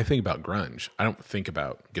when I think about grunge, I don't think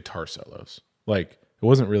about guitar solos. Like, it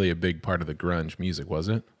wasn't really a big part of the grunge music, was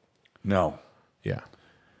it? No. Yeah.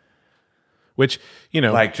 Which,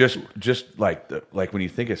 like just like when you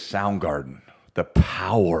think of Soundgarden, the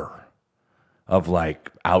power of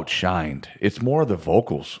like Outshined, it's more the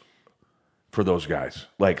vocals for those guys,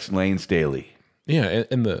 like Lane Staley. Yeah,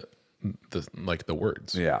 and the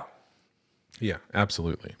words. Yeah. Yeah,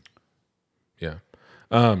 absolutely. Yeah.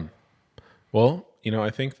 Well, I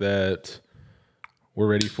think that we're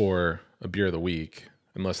ready for a beer of the week,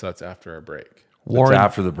 unless that's after our break. That's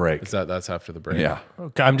after the break. That's after the break. Yeah.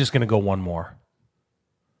 Okay, I'm just going to go one more.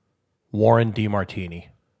 Warren DeMartini.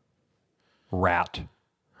 Rat.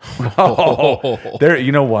 There.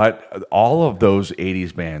 You know what? All of those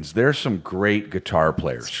 '80s bands. There's some great guitar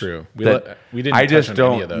players. It's true. We that didn't. I touch just on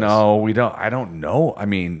don't any of those. know. We don't. I don't know. I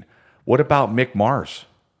mean, what about Mick Mars?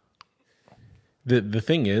 The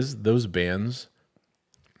thing is, those bands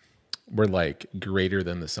were like greater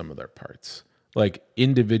than the sum of their parts. Like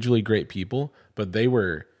individually great people, but they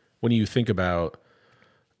were, when you think about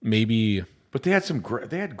maybe. But they had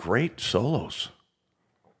they had great solos.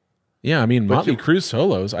 Yeah, Motley Crue's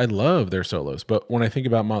solos, I love their solos. But when I think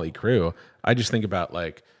about Motley Crue, I just think about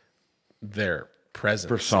like their presence,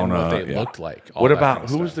 persona, and what they looked like. What about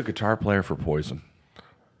who was the guitar player for Poison?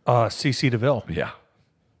 CC DeVille. Yeah,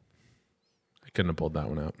 I couldn't have pulled that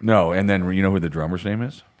one out. No, and then you know who the drummer's name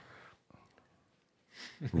is?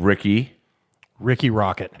 Ricky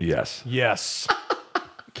Rocket. Yes. Yes.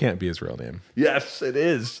 Can't be his real name. Yes, it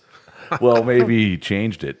is. Well, maybe he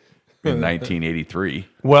changed it in 1983.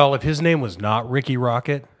 Well, if his name was not Ricky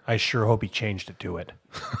Rocket, I sure hope he changed it to it.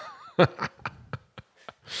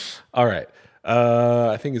 All right.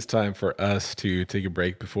 I think it's time for us to take a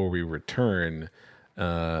break before we return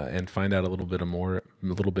and find out a little bit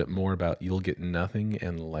more about You'll Get Nothing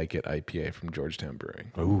and Like It IPA from Georgetown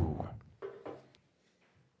Brewing. Ooh.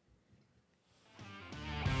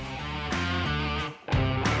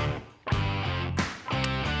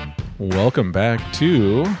 Welcome back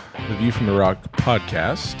to the View from the Rock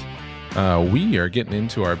podcast. We are getting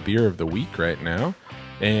into our beer of the week right now.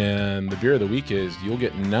 And the beer of the week is You'll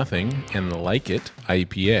Get Nothing and Like It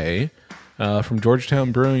IPA from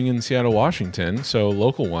Georgetown Brewing in Seattle, Washington. So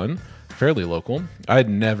local one, fairly local. I had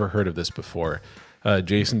never heard of this before.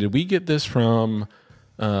 Jason, did we get this from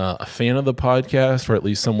a fan of the podcast, or at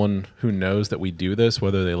least someone who knows that we do this,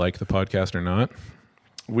 whether they like the podcast or not?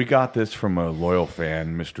 We got this from a loyal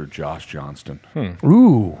fan, Mr. Josh Johnston.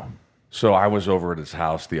 Ooh. So I was over at his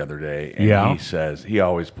house the other day, and he says he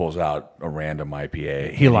always pulls out a random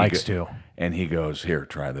IPA. He likes to. And he goes, "Here,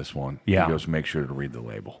 try this one." Yeah. He goes, "Make sure to read the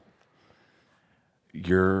label.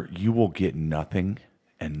 You will get nothing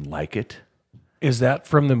and like it." Is that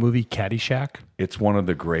from the movie Caddyshack? It's one of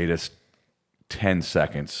the greatest 10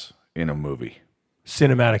 seconds in a movie.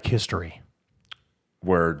 Cinematic history.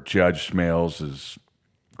 Where Judge Smales'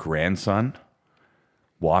 grandson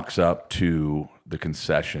walks up to the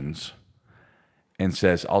concessions and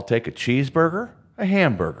says, I'll take a cheeseburger, a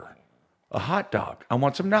hamburger, a hot dog. I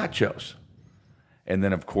want some nachos. And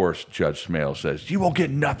then, of course, Judge Smale says, you will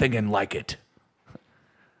get nothing and like it.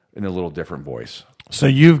 In a little different voice. So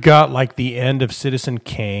you've got like the end of Citizen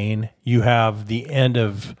Kane, you have the end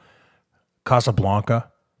of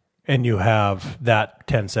Casablanca, and you have that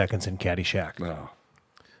 10 seconds in Caddyshack. Oh.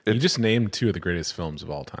 You just named two of the greatest films of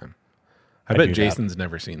all time. I bet do Jason's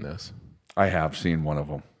never seen this. I have seen one of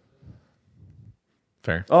them.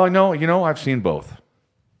 Fair. Oh, no, you know, I've seen both.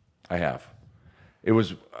 I have. It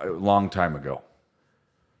was a long time ago.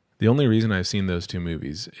 The only reason I've seen those two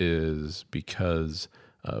movies is because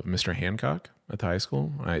of Mr. Hancock at the high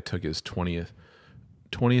school. I took his 20th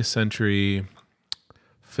century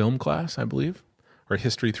film class, I believe, or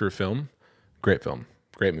history through film. Great film,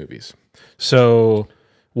 great movies. So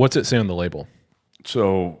what's it say on the label?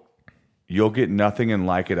 So you'll get nothing and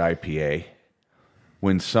like it IPA.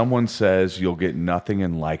 When someone says you'll get nothing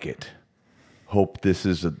and like it, hope this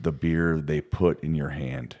is the beer they put in your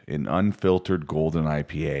hand. An unfiltered golden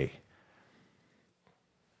IPA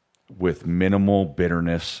with minimal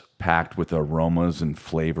bitterness, packed with aromas and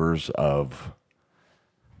flavors of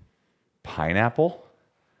pineapple,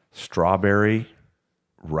 strawberry,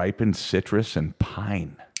 ripened citrus, and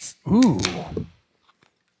pine. Ooh.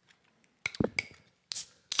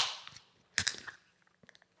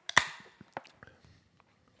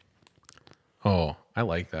 Oh, I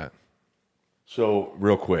like that. So,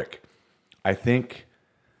 real quick, I think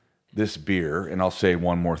this beer, and I'll say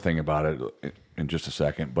one more thing about it in just a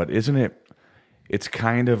second, but isn't it, it's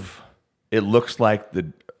kind of, it looks like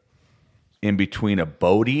the, in between a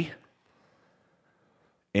Bodie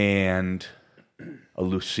and a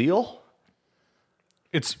Lucille,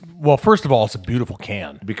 It's, well, first of all, it's a beautiful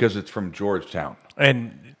can. because it's from Georgetown.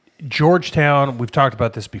 And Georgetown, we've talked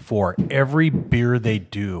about this before. Every beer they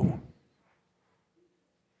do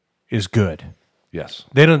is good. Yes.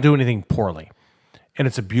 They don't do anything poorly. And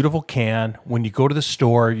it's a beautiful can. When you go to the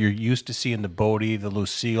store, you're used to seeing the Bodie, the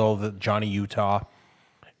Lucille, the Johnny Utah.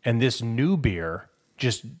 And this new beer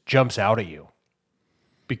just jumps out at you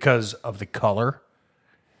because of the color.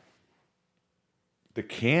 The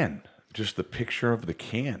can, just the picture of the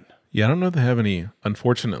can. Yeah, I don't know if they have any,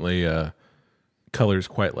 unfortunately, colors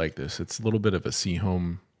quite like this. It's a little bit of a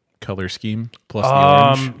Seahome color scheme plus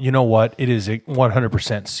the orange. You know what? It is 100%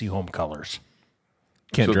 Seahome colors.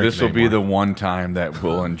 Can't So drink this it will be anymore. the one time that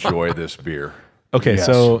we'll enjoy this beer, Okay, Yes.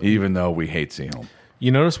 so even though we hate Seahome.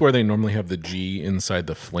 you notice where they normally have the G inside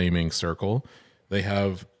the flaming circle? They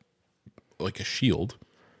have like a shield,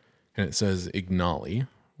 and it says Ignali,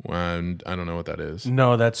 and I don't know what that is.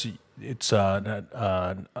 No, it's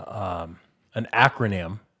an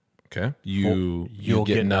acronym. Okay, you'll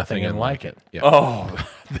get nothing and like it. Yeah, Oh,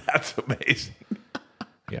 that's amazing.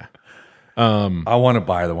 yeah. I want to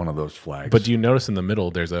buy one of those flags. But do you notice in the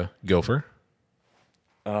middle there's a gopher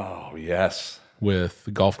oh, yes. with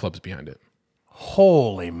golf clubs behind it?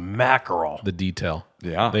 Holy mackerel. The detail.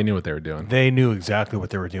 Yeah. They knew what they were doing. They knew exactly what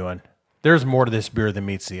they were doing. There's more to this beer than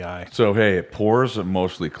meets the eye. So, hey, it pours a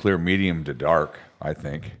mostly clear medium to dark, I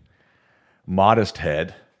think. Modest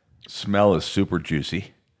head. Smell is super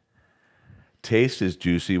juicy. Taste is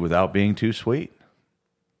juicy without being too sweet.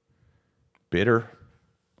 Bitter.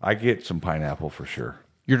 I get some pineapple for sure.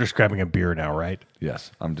 You're describing a beer now, right?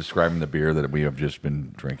 Yes, I'm describing the beer that we have just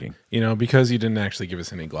been drinking. You know, because you didn't actually give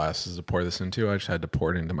us any glasses to pour this into, I just had to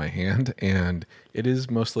pour it into my hand, and it is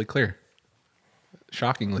mostly clear.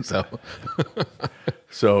 Shockingly so.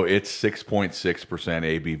 So it's 6.6%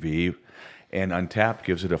 ABV, and Untapped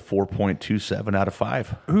gives it a 4.27 out of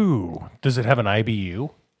 5. Ooh. Does it have an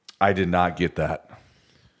IBU? I did not get that.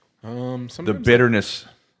 Sometimes The bitterness,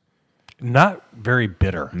 Not very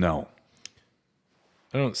bitter. no.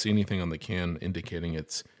 I don't see anything on the can indicating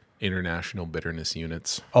its international bitterness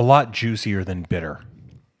units. A lot juicier than bitter.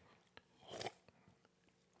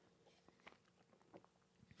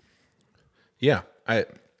 Yeah, I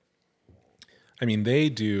mean, they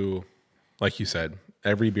do, like you said,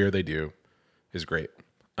 every beer they do is great.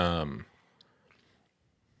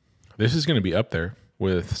 This is going to be up there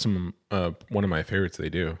with some one of my favorites they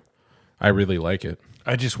do. I really like it.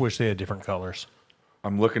 I just wish they had different colors.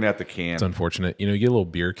 I'm looking at the can. It's unfortunate. You know, you get a little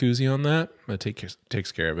beer koozie on that. That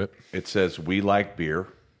takes care of it. It says, "We like beer.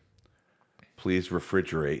 Please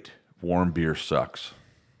refrigerate. Warm beer sucks."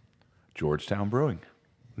 Georgetown Brewing.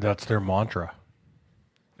 That's their mantra.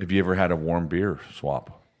 Have you ever had a warm beer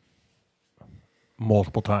swap?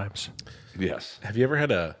 Multiple times. Yes. Have you ever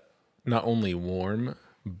had a not only warm,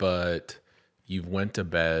 but you've went to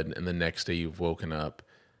bed and the next day you've woken up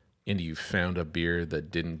and you found a beer that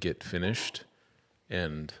didn't get finished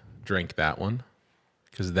and drank that one?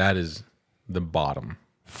 because that is the bottom.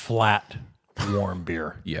 Flat, warm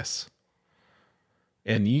beer. Yes.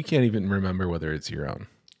 And you can't even remember whether it's your own.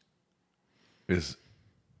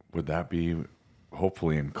 Would that be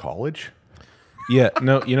hopefully in college? Yeah,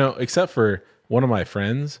 no, except for one of my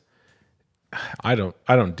friends, I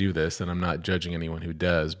don't do this, and I'm not judging anyone who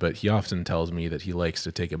does, but he often tells me that he likes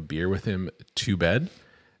to take a beer with him to bed,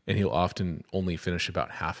 and he'll often only finish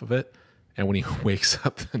about half of it, and when he wakes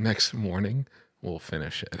up the next morning, we'll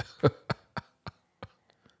finish it.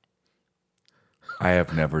 I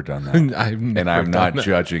have never done that. And I'm not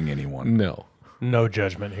judging anyone. No. No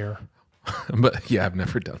judgment here. But yeah, I've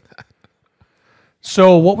never done that.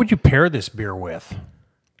 So what would you pair this beer with?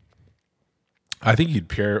 I think you'd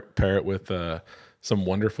pair it with some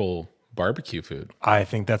wonderful barbecue food. I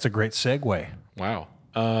think that's a great segue. Wow.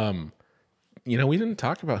 We didn't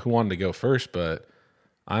talk about who wanted to go first, but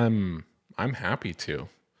I'm happy to.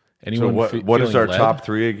 Anyone? So what is our led? top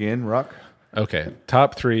three again, Ruck? Okay,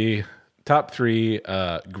 top three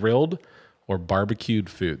grilled or barbecued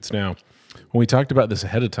foods. Now, when we talked about this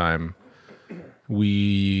ahead of time,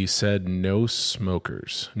 we said no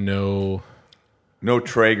smokers, no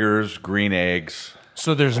Traegers, green eggs.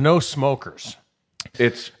 So there's no smokers.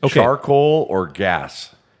 It's Okay. charcoal or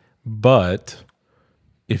gas. But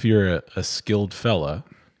if you're a skilled fella,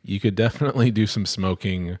 you could definitely do some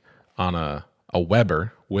smoking on a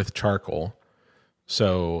Weber with charcoal.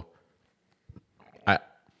 So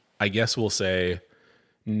I guess we'll say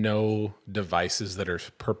no devices that are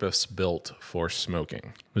purpose built for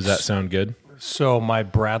smoking. Does that sound good? So my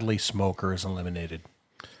Bradley smoker is eliminated.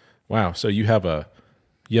 Wow. So you have a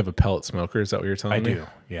pellet smoker? Is that what you're telling me? I do.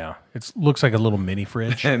 Yeah. It looks like a little mini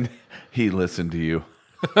fridge. And he listened to you.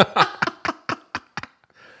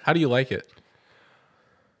 How do you like it?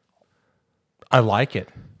 I like it.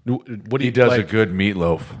 What do He you does like? a good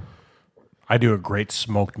meatloaf. I do a great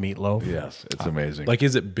smoked meatloaf. Yes, it's amazing. Like,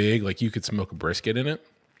 is it big? Like you could smoke a brisket in it?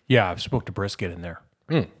 Yeah, I've smoked a brisket in there.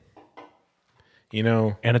 And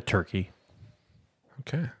a turkey.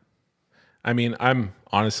 Okay. I mean, I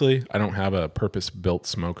don't have a purpose-built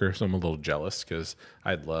smoker, so I'm a little jealous because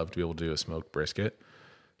I'd love to be able to do a smoked brisket.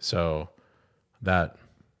 So that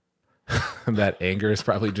that anger is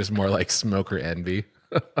probably just more like smoker envy.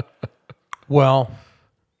 Well,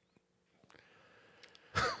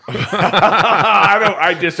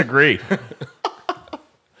 I disagree.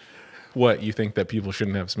 What, you think that people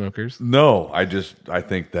shouldn't have smokers? No, I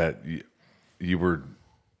think that you were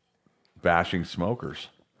bashing smokers.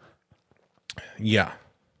 Yeah.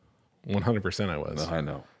 100% I was. I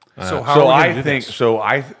know. so how are we gonna do this?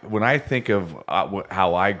 When I think of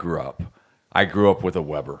how I grew up with a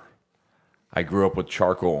Weber. I grew up with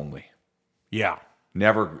charcoal only. Yeah.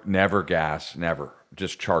 Never gas, never.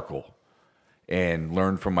 Just charcoal. And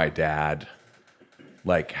learned from my dad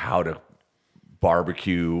like how to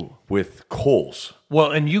barbecue with coals.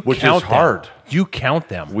 Well, and you Which count is hard. them. You count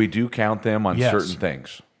them. We do count them on Yes. certain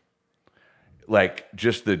things. Like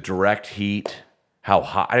just the direct heat, how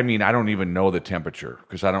hot. I mean, I don't even know the temperature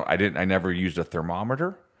because I never used a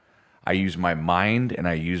thermometer. I use my mind and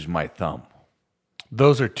I use my thumb.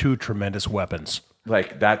 Those are two tremendous weapons.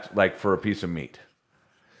 Like that's like for a piece of meat.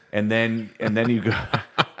 And then you go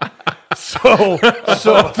So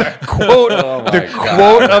the quote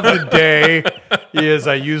of the day is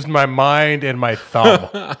I used my mind and my thumb.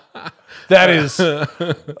 That is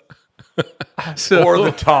So, or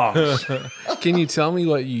the tongs. can you tell me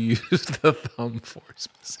what you used the thumb for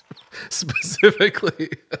specifically?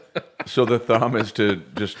 So the thumb is to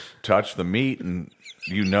just touch the meat and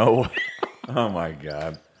oh my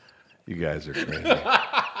God. You guys are crazy.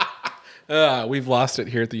 We've lost it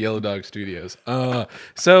here at the Yellow Dog Studios. Boom,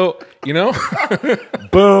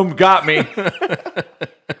 got me.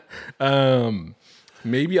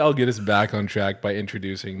 Maybe I'll get us back on track by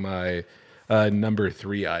introducing my number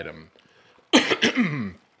 3 item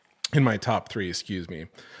in my top 3. Excuse me.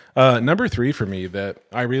 Number 3 for me that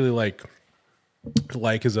I really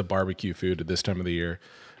like as a barbecue food at this time of the year.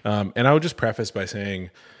 And I would just preface by saying,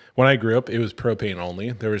 when I grew up, it was propane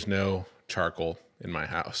only. There was no charcoal in my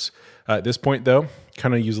house. At this point, though,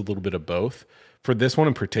 kind of use a little bit of both. For this one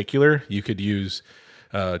in particular, you could use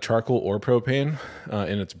charcoal or propane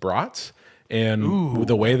in its brats. And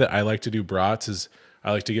the way that I like to do brats is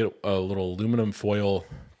I like to get a little aluminum foil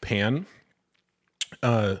pan.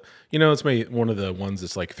 It's one of the ones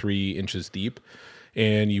that's like 3 inches deep,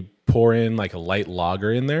 and you pour in like a light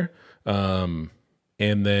lager in there, and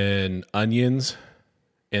then onions,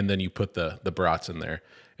 and then you put the brats in there,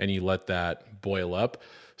 and you let that boil up.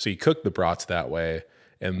 So you cook the brats that way,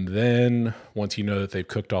 And then once you know that they've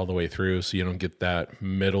cooked all the way through, so you don't get that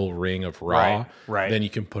middle ring of raw, Right. then you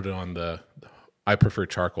can put it on I prefer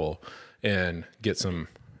charcoal and get some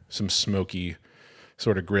smoky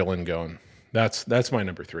sort of grilling going. That's my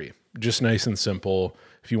number 3. Just nice and simple.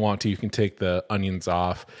 If you want to, you can take the onions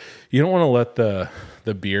off. You don't want to let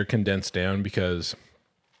the beer condense down, because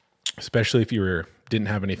especially if you didn't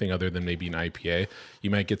have anything other than maybe an IPA,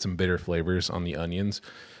 you might get some bitter flavors on the onions.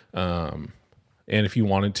 And if you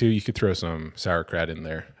wanted to, you could throw some sauerkraut in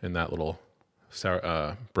there in that little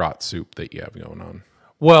brat soup that you have going on.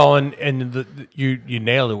 Well, and you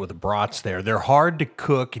nailed it with the brats there. They're hard to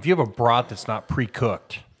cook. If you have a brat that's not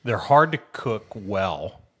pre-cooked, they're hard to cook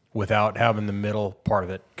well without having the middle part of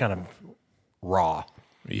it kind of raw.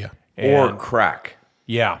 Yeah. Or crack.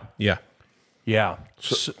 Yeah. Yeah. Yeah.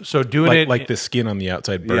 So doing it like the skin on the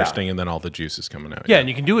outside bursting and then all the juices coming out. Yeah, and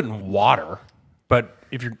you can do it in water, but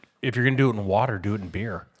if you're going to do it in water, do it in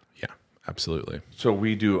beer. Yeah, absolutely. So when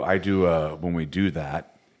we do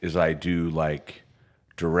that, I do like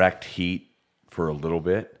direct heat for a little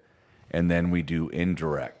bit, and then we do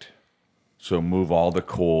indirect. So move all the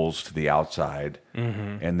coals to the outside,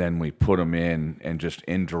 and then we put them in and just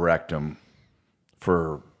indirect them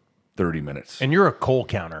for 30 minutes. And you're a coal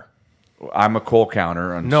counter. I'm a coal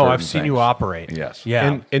counter on No, certain I've seen things. you operate. Yes.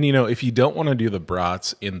 Yeah. And if you don't want to do the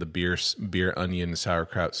brats in the beer onion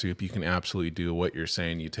sauerkraut soup, you can absolutely do what you're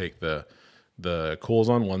saying. You take the coals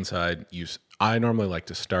on one side. I normally like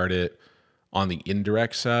to start it on the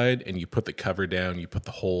indirect side, and you put the cover down. You put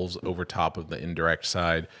the holes over top of the indirect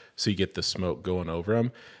side, so you get the smoke going over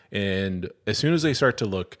them. And as soon as they start to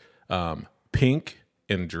look pink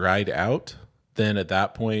and dried out, then at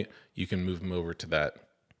that point you can move them over to that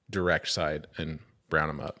direct side and brown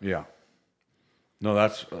them up. Yeah. No,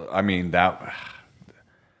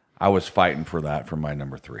 I was fighting for that for my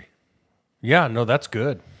number 3. Yeah, no, that's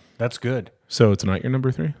good. That's good. So it's not your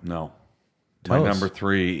number 3? No. Tell My us. number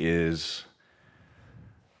 3 is,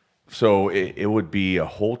 so it would be a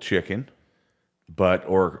whole chicken, but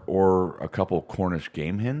or a couple Cornish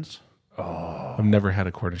game hens. I've never had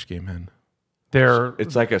a Cornish game hen.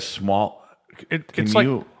 It's like a small.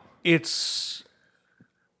 It's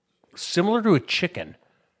similar to a chicken,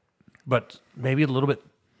 but maybe a little bit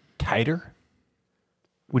tighter.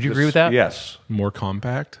 Would you agree with that? Yes. More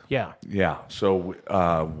compact? Yeah. Yeah. So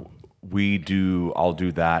I'll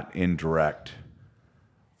do that indirect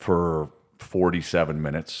for 47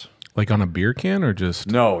 minutes. Like on a beer can or just...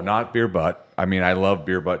 No, not beer butt. I mean, I love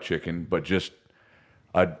beer butt chicken, but just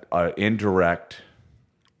a indirect.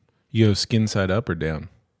 You go skin side up or down?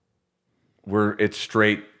 It's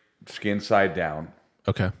straight skin side down,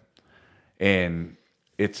 Okay. and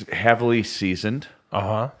it's heavily seasoned.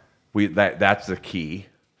 That's the key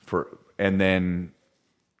and then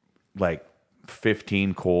like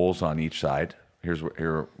 15 coals on each side.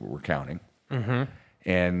 Here we're counting,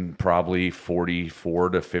 and probably 44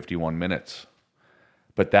 to 51 minutes.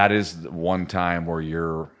 But that is one time where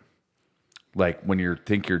you're like, when you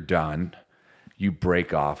think you're done, you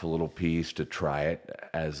break off a little piece to try it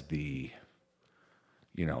as the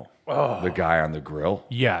guy on the grill,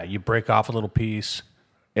 Yeah, you break off a little piece.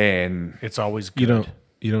 and It's always good.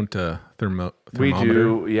 You don't thermometer? we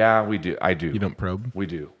do. Yeah, we do. I do. You don't probe? We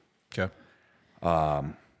do. Okay.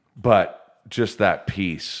 But just that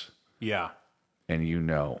piece, Yeah. and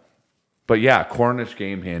But yeah, Cornish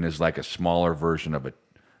game hen is like a smaller version of a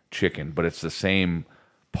chicken, but it's the same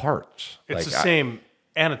parts. It's the same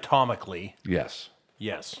anatomically. Yes.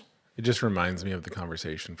 Yes. It just reminds me of the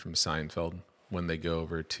conversation from Seinfeld when they go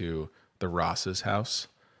over to the Ross's house,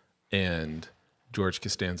 and George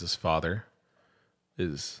Costanza's father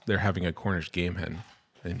they're having a Cornish game hen,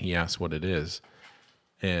 and he asks what it is,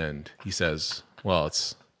 and he says, well,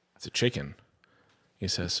 it's a chicken. He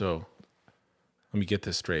says, so let me get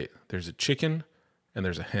this straight. There's a chicken and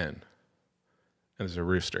there's a hen and there's a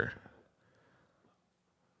rooster.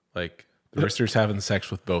 Like, the rooster's having sex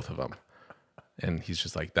with both of them. And he's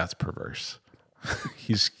just like, that's perverse.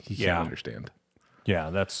 He can't understand. Yeah,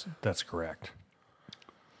 that's correct.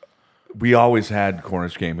 We always had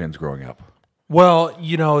Cornish game hens growing up. Well,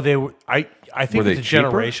 they were. I think Were it's a they cheaper?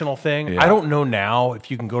 generational thing. Yeah. I don't know now if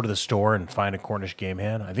you can go to the store and find a Cornish game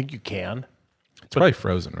hen. I think you can, It's probably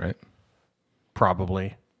frozen, right?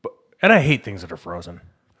 probably. And I hate things that are frozen.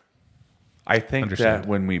 I think Understand. that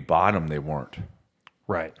when we bought them, they weren't.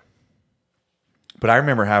 Right. But I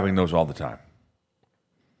remember having those all the time.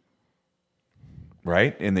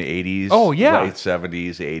 Right? In the 80s. Oh, yeah. Late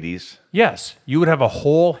 70s, 80s. Yes, you would have a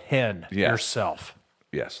whole hen Yes. yourself.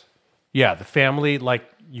 Yes. Yeah, the family, like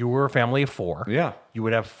you were a family of 4. Yeah. You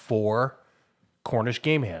would have 4 Cornish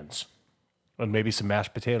game hens. And maybe some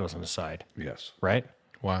mashed potatoes on the side, Yes. right?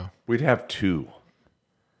 Wow. We'd have two.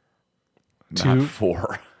 Two? Not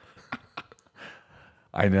four.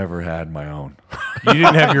 I never had my own. You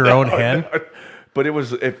didn't have your own hen? But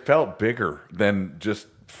it felt bigger than just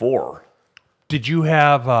four. Did you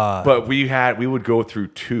have But we would go through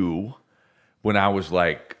two when I was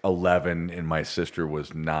like 11 and my sister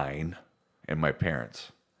was 9 and my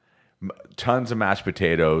parents. Tons of mashed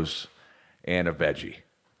potatoes and a veggie.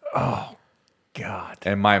 God.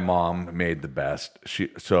 And my mom made the best.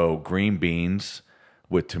 So green beans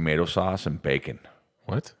with tomato sauce and bacon.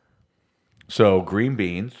 What? So green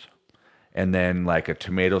beans and then like a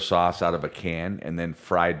tomato sauce out of a can and then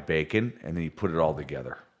fried bacon and then you put it all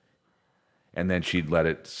together. And then she'd let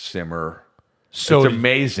it simmer. So it's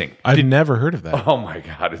amazing. I've never heard of that. Oh my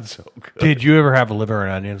God, it's so good. did you ever have liver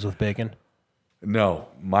and onions with bacon? No,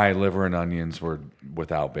 my liver and onions were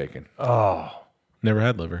without bacon. Never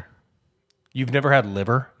had liver. You've never had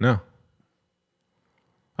liver? No.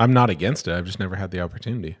 I'm not against it. I've just never had the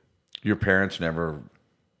opportunity. Your parents never.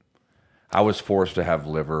 I was forced to have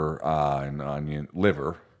liver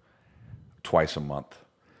liver twice a month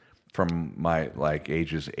from my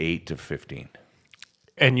ages 8 to 15.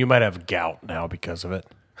 And you might have gout now because of it.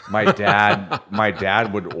 My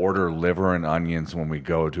dad would order liver and onions when we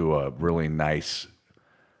go to a really nice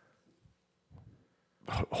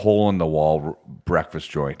hole in the wall breakfast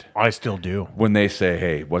joint. I still do. When they say,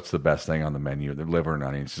 "Hey, what's the best thing on the menu?" The liver and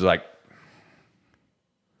onions. He's like,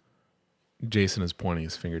 Jason is pointing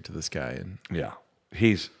his finger to the sky, and yeah,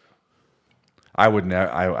 I would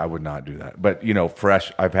not do that. But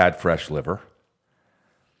fresh. I've had fresh liver,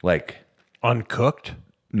 Uncooked?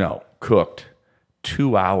 no, cooked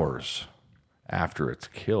 2 hours after it's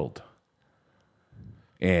killed.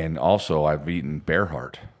 And also, I've eaten bear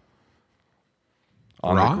heart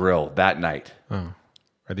on Raw? the grill that night. are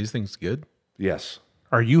these things good? Yes.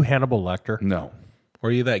 Are you Hannibal Lecter? No. Or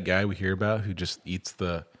are you that guy we hear about who just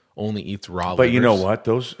only eats raw But you know livers? what?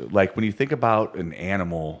 Those when you think about an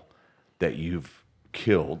animal that you've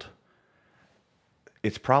killed,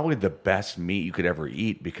 it's probably the best meat you could ever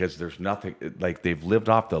eat because there's nothing they've lived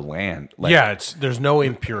off the land. There's no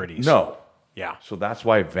impurities. No. Yeah. So that's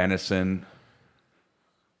why venison.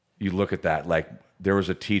 You look at that. There was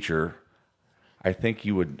a teacher. I think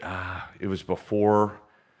you would. It was before.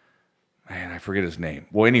 Man, I forget his name.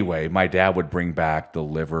 Well, anyway, my dad would bring back the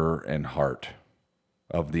liver and heart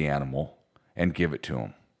of the animal and give it to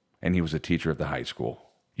him. And he was a teacher at the high school.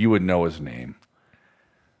 You would know his name.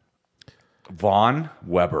 Von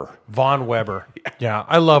Weber. Von Weber. Yeah,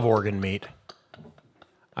 I love organ meat.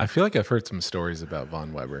 I feel like I've heard some stories about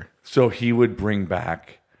Von Weber. So he would bring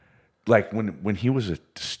back, when he was a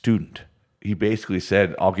student, he basically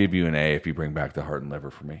said, "I'll give you an A if you bring back the heart and liver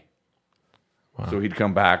for me." Wow. So he'd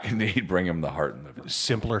come back and he'd bring him the heart and liver.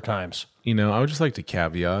 Simpler times. I would just like to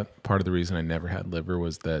caveat, part of the reason I never had liver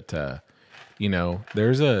was that,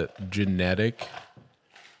 there's a genetic,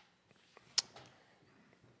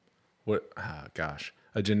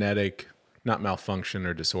 a genetic, not malfunction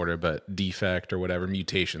or disorder, but defect or whatever,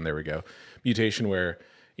 mutation, there we go. Mutation where,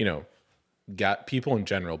 got people in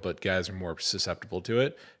general, but guys are more susceptible to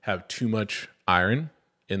it, have too much iron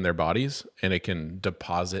in their bodies, and it can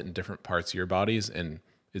deposit in different parts of your bodies and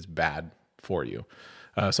is bad for you.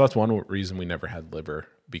 So that's one reason we never had liver,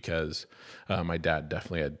 because my dad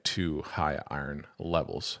definitely had too high iron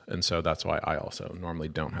levels. And so that's why I also normally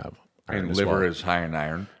don't have iron. And as liver well. is high in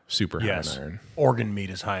iron. Super Yes. high in iron. Organ meat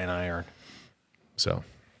is high in iron. So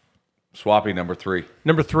Swappy number 3.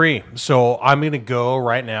 Number 3. So I'm going to go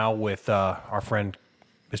right now with our friend,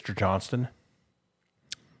 Mr. Johnston.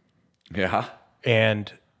 Yeah.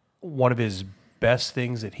 And one of his best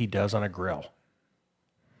things that he does on a grill.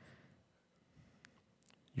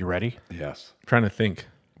 You ready? Yes. I'm trying to think.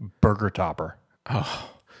 Burger topper. I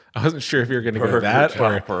wasn't sure if you were going to go Burger that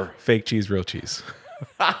topper. or fake cheese, real cheese.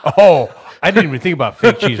 Oh, I didn't even think about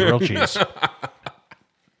fake cheese, real cheese.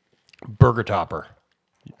 Burger topper.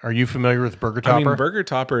 Are you familiar with burger topper? I mean, burger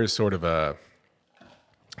topper is sort of a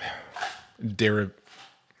it's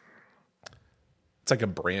like a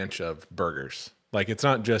branch of burgers. It's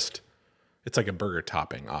not just, it's like a burger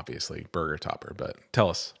topping, obviously, burger topper. But tell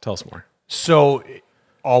us more. So,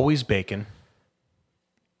 always bacon.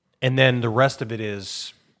 And then the rest of it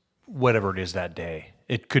is whatever it is that day.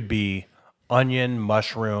 It could be onion,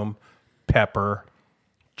 mushroom, pepper,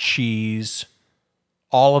 cheese.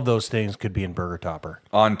 All of those things could be in burger topper.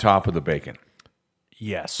 On top of the bacon.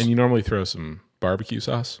 Yes. And you normally throw some barbecue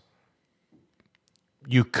sauce.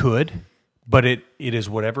 You could, but it is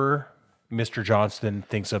whatever Mr. Johnston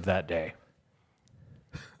thinks of that day.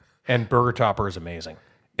 And burger topper is amazing.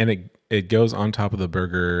 And it goes on top of the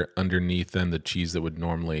burger underneath then the cheese that would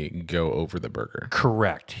normally go over the burger.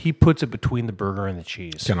 Correct. He puts it between the burger and the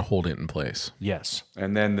cheese. Kind of hold it in place. Yes.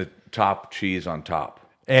 And then the top cheese on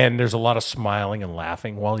top. And there's a lot of smiling and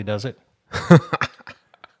laughing while he does it.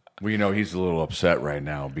 Well, he's a little upset right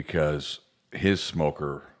now because his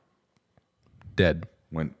smoker Dead.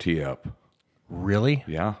 went tee up. Really?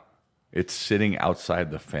 Yeah. It's sitting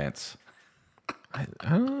outside the fence. I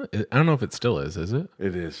don't know if it still is it?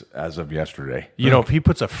 It is as of yesterday. If he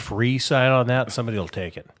puts a free sign on that, somebody will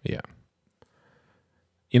take it. Yeah.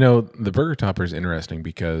 The burger topper is interesting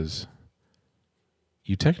because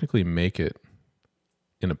you technically make it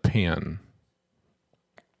in a pan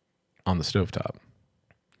on the stovetop.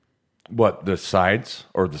 What, the sides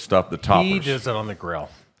or the stuff, the toppers? He does it on the grill.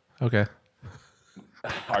 Okay.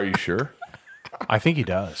 Are you sure? I think he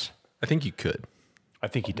does. I think you could. I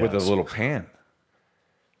think he does. With a little pan.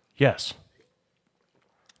 Yes.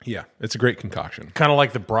 Yeah. It's a great concoction. Kind of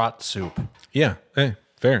like the brat soup. Yeah. Hey,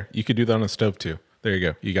 fair. You could do that on a stove too. There you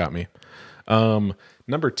go. You got me.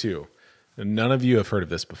 Number 2. None of you have heard of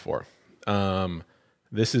this before.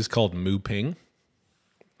 This is called mu ping.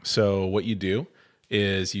 So what you do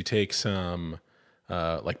is you take some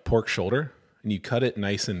like pork shoulder and you cut it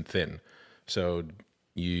nice and thin. So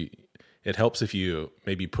it helps if you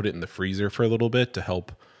maybe put it in the freezer for a little bit to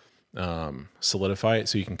help solidify it,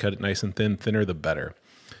 so you can cut it nice and thin. Thinner the better.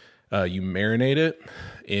 You marinate it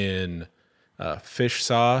in fish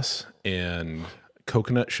sauce and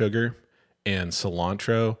coconut sugar and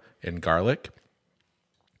cilantro and garlic,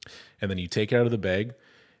 and then you take it out of the bag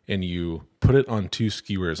and you put it on 2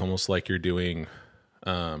 skewers, almost like you're doing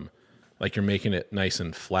like you're making it nice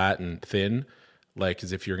and flat and thin, like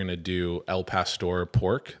as if you're going to do El Pastor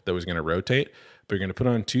pork that was going to rotate, but you're going to put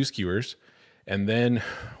it on 2 skewers. And then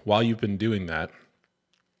while you've been doing that,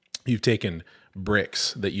 you've taken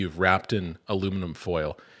bricks that you've wrapped in aluminum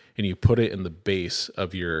foil and you put it in the base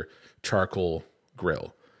of your charcoal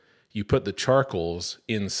grill. You put the charcoals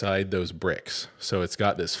inside those bricks. So it's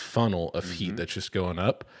got this funnel of heat that's just going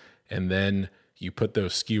up. And then you put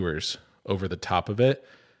those skewers over the top of it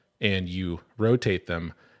and you rotate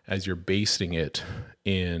them as you're basting it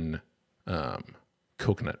in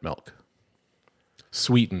coconut milk.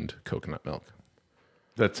 Sweetened coconut milk.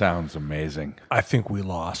 That sounds amazing. I think we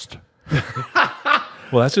lost.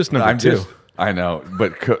 Well, that's just number 2. I know,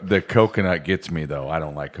 but the coconut gets me, though. I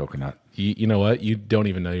don't like coconut. You know what? You don't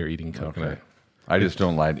even know you're eating coconut. Okay. I just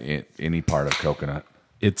don't like any part of coconut.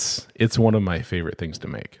 It's one of my favorite things to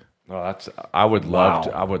make. Well, I would love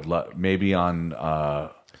to. I would love maybe on the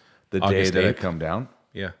day August that I 8th? come down.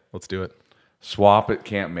 Yeah, let's do it. Swap it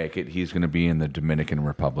can't make it. He's going to be in the Dominican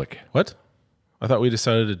Republic. What? I thought we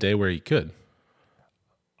decided a day where he could.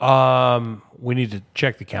 We need to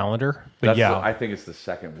check the calendar. But I think it's the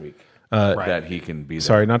second week that he can be there.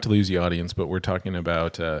 Sorry, not to lose the audience, but we're talking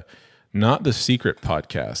about not the secret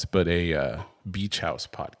podcast, but a beach house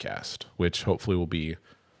podcast, which hopefully will be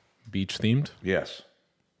beach themed. Yes.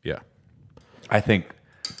 Yeah. I think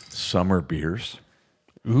summer beers.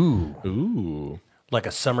 Ooh. like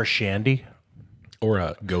a summer shandy. Or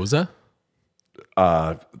a goza.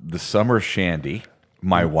 The summer shandy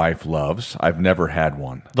my wife loves. I've never had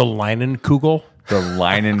one. The Leinenkugel. The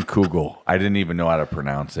Leinenkugel. I didn't even know how to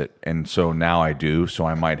pronounce it. And so now I do, so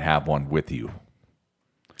I might have one with you.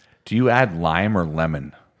 Do you add lime or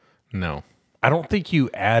lemon? No. I don't think you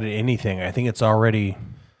add anything. I think it's already...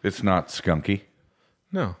 It's not skunky.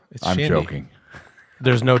 No, it's I'm shandy. joking.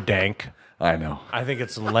 There's no dank. I know. I think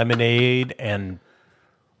it's lemonade and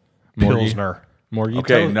Morgie. Pilsner. Morgie,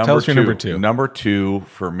 Okay, tell us your number two. Number two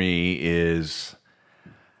for me is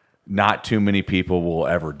not too many people will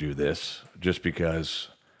ever do this just because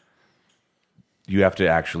you have to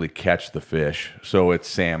actually catch the fish. So it's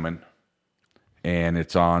salmon, and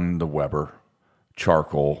it's on the Weber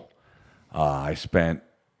charcoal. I spent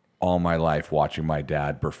all my life watching my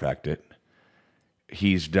dad perfect it.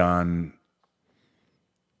 He's done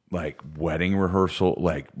like wedding rehearsal,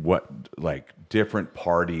 like different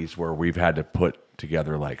parties where we've had to put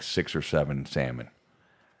together like 6 or 7 salmon,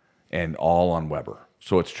 and all on Weber.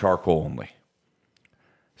 So it's charcoal only.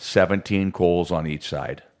 17 coals on each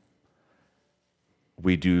side.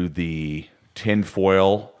 We do the tin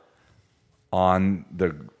foil on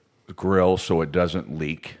the grill so it doesn't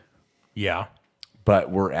leak, Yeah.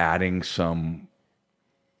 but we're adding some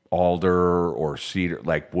alder or cedar,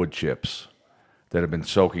 like wood chips that have been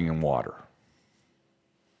soaking in water.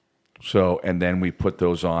 So, and then we put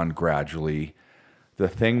those on gradually. The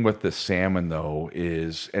thing with the salmon, though,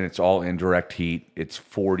 is, and it's all indirect heat, it's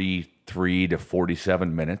 43 to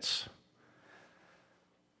 47 minutes.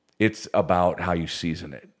 It's about how you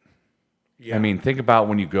season it. I mean, think about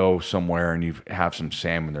when you go somewhere and you have some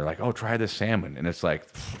salmon. They're like, "Oh, try this salmon," and it's like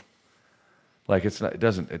it's not. It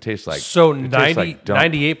doesn't. It tastes like So it tastes like dump.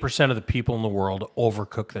 98% of the people in the world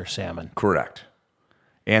overcook their salmon. Correct,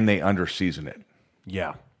 and they under-season it.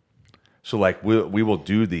 Yeah. So like we will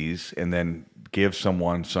do these and then give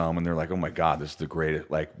someone some, and they're like, "Oh my God, this is the greatest!"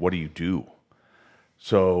 Like, what do you do?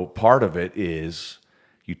 So part of it is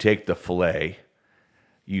you take the fillet,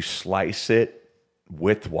 you slice it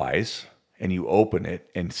widthwise, and you open it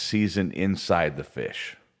and season inside the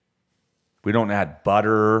fish. We don't add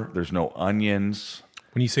butter. There's no onions.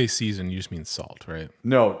 When you say season, you just mean salt, right?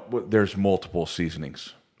 No, there's multiple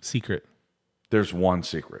seasonings. Secret. There's one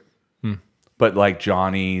secret. But like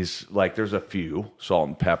Johnny's, like there's a few, salt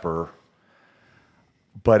and pepper.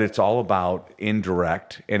 But it's all about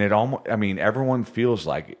indirect. And it almost, I mean, everyone feels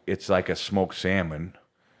like it's like a smoked salmon,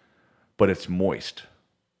 but it's moist.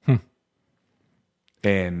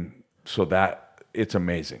 And so that, it's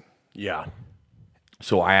amazing. Yeah.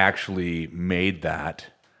 So I actually made that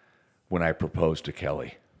when I proposed to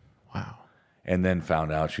Kelly. Wow. And then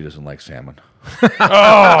found out she doesn't like salmon.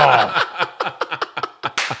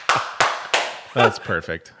 That's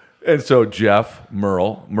perfect. And so Jeff,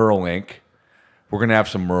 Merle Inc., we're going to have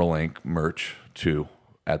some Merle Inc. merch too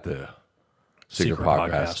at the Secret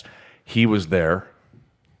Podcast. He was there,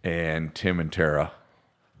 and Tim and Tara.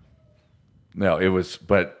 No, it's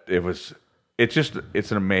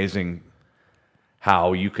an amazing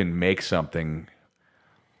how you can make something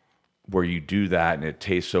where you do that and it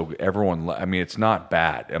tastes so, I mean, it's not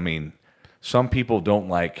bad. I mean, some people don't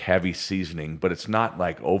like heavy seasoning, but it's not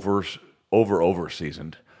like over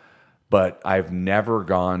seasoned. But I've never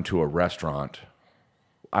gone to a restaurant.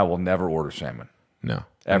 I will never order salmon. No,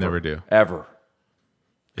 Ever. I never do. Ever.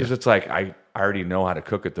 Because it's like I already know how to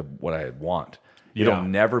cook it what I want. It'll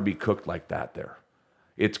never be cooked like that there.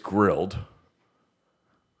 It's grilled,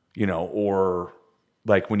 or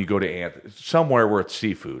like when you go to somewhere where it's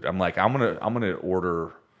seafood. I'm like, I'm gonna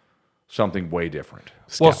order something way different.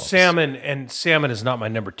 Well, Scallops. salmon is not my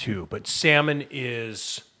number two, but salmon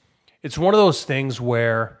is, it's one of those things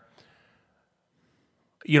where,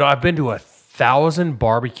 I've been to 1,000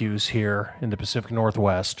 barbecues here in the Pacific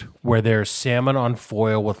Northwest where there's salmon on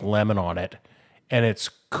foil with lemon on it, and it's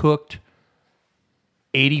cooked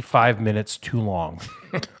 85 minutes too long.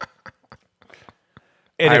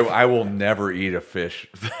 I will never eat a fish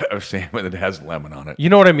of salmon that has lemon on it. You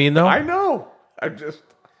know what I mean, though? I know.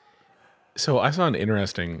 So I saw an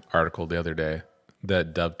interesting article the other day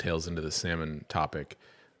that dovetails into the salmon topic.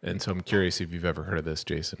 And so I'm curious if you've ever heard of this,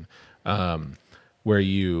 Jason, where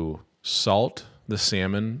you salt the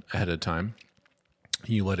salmon ahead of time.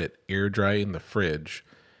 You let it air dry in the fridge.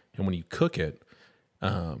 And when you cook it,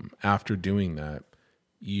 after doing that,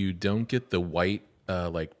 you don't get the white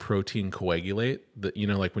like protein coagulate.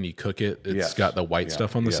 Like when you cook it, it's got the white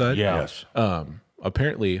stuff on the side. Yeah. Yes.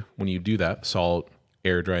 Apparently, when you do that, salt,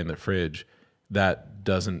 air dry in the fridge, that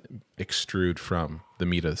doesn't extrude from the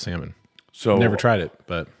meat of the salmon. So Never tried it,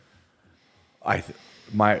 but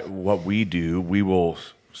what we do, we will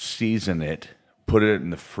season it, put it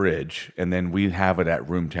in the fridge, and then we have it at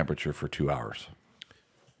room temperature for 2 hours.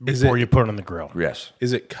 Before you put it on the grill. Yes.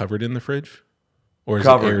 is it covered in the fridge, or is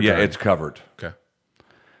Covered. it air Yeah, dry? it's covered. Okay.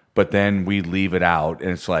 But then we leave it out,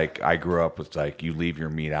 and it's like I grew up with like you leave your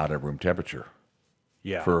meat out at room temperature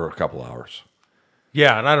Yeah. for a couple hours.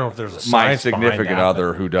 Yeah, and I don't know if there's a My science behind significant that,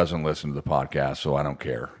 other who doesn't listen to the podcast, so I don't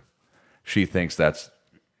care. She thinks that's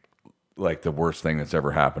like the worst thing that's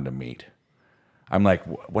ever happened to meat. I'm like,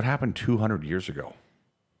 what happened 200 years ago?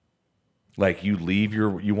 Like you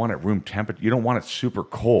want it room temperature. You don't want it super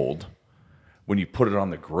cold when you put it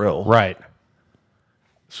on the grill. Right.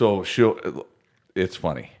 So it's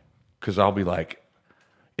funny because I'll be like,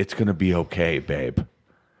 it's going to be okay, babe.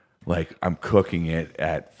 Like I'm cooking it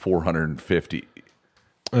at 450.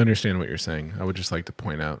 I understand what you're saying. I would just like to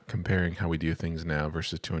point out, comparing how we do things now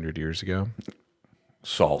versus 200 years ago.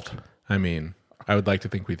 Salt. I mean, I would like to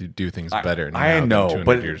think we do things better now I than know,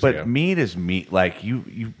 200 years ago. but meat is meat. Like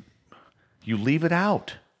you leave it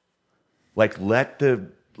out. Like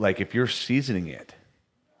if you're seasoning it.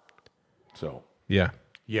 So Yeah.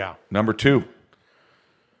 Yeah. number 2.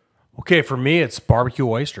 Okay, for me, it's barbecue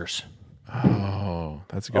oysters. Oh,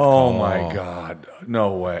 that's a good Oh call. my God.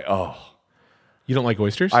 No way. Oh, You don't like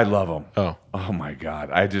oysters? I love them. Oh. Oh my God.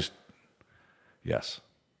 Yes.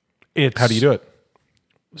 It's How do you do it?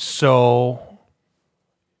 So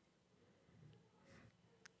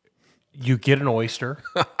you get an oyster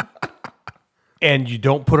and you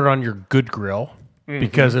don't put it on your good grill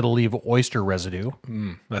because it'll leave oyster residue.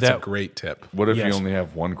 That's a great tip. What if you Yes. only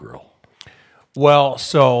have one grill? Well,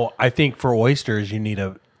 so I think for oysters, you need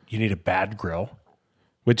a bad grill.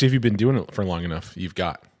 Which, if you've been doing it for long enough, you've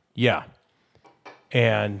got. Yeah.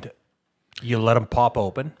 And you let them pop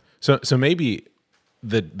open. So maybe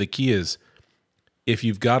the key is if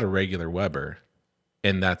you've got a regular Weber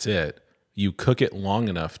and that's it, you cook it long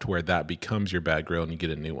enough to where that becomes your bad grill and you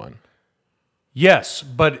get a new one. Yes,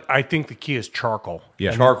 but I think the key is charcoal.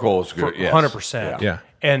 Yeah. Charcoal is good. Yes. 100%. Yeah.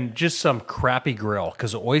 And just some crappy grill,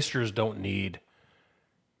 because oysters don't need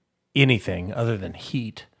anything other than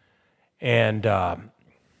heat. And,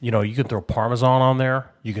 you can throw Parmesan on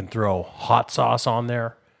there. You can throw hot sauce on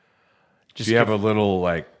there. Do you have a little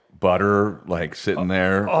like butter like sitting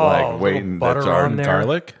there like waiting? butter That's our on there.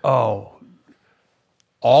 Garlic? Oh,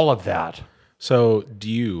 all of that. So do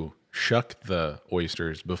you shuck the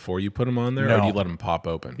oysters before you put them on there, or No. do you let them pop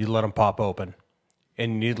open? You let them pop open.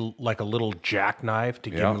 And you need like a little jackknife to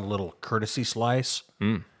give Yeah. them a little courtesy slice.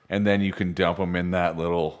 and then you can dump them in that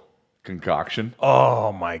little concoction.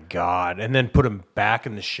 Oh, my God. And then put them back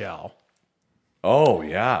in the shell. Oh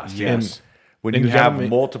yeah. See, Yes. when and you you gotta have make-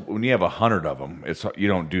 multiple, when you have 100 of them, you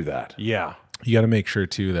don't do that. Yeah. You got to make sure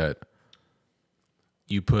too that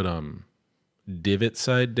you put divot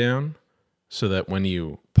side down so that when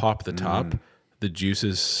you pop the top, the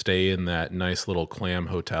juices stay in that nice little clam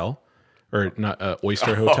hotel or not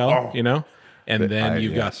oyster hotel, And then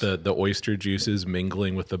you've got the oyster juices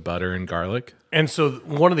mingling with the butter and garlic. And so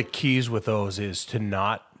one of the keys with those is to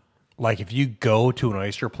not, like if you go to an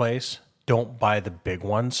oyster place, don't buy the big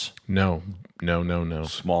ones. No.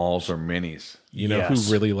 Smalls or minis. You know Yes.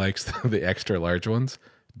 who really likes the extra large ones?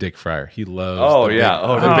 Dick Fryer. He loves Oh the yeah. big,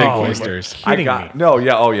 The the big Oh, oysters. kidding me. No,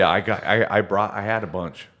 yeah. Oh yeah. I had a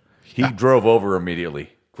bunch. He drove over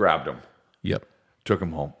immediately, grabbed them, Yep. took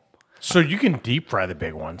them home. So you can deep fry the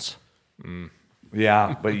big ones.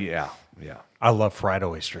 Yeah, but yeah. I love fried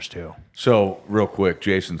oysters too. So real quick,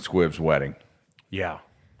 Jason Squibb's wedding. Yeah.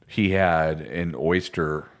 He had an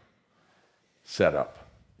oyster setup,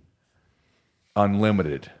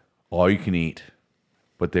 unlimited, all you can eat,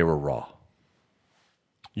 but they were raw.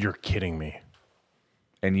 You're kidding me.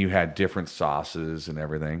 And you had different sauces and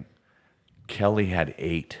everything. Kelly had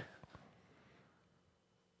 8,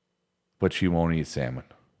 but she won't eat salmon.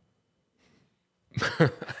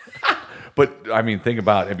 But I mean, think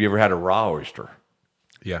about, have you ever had a raw oyster?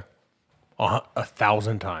 Yeah.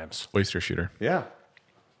 1,000 times. Oyster shooter. Yeah.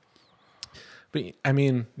 But I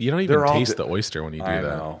mean, you don't even They're all taste di- the oyster when you do I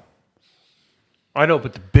that. know. I know,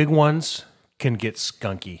 but the big ones can get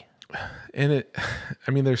skunky. And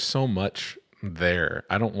there's so much there.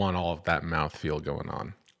 I don't want all of that mouthfeel going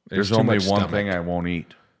on. There's too only much one stomach. thing I won't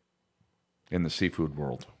eat in the seafood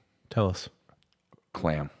world: Tell us.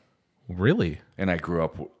 clam. Really? And I grew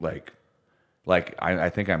up like I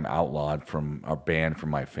think I'm outlawed from a ban from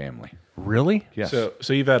my family. Really? Yes.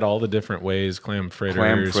 So you've had all the different ways, clam fritters,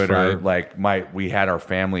 Clam fritter, fried- we had our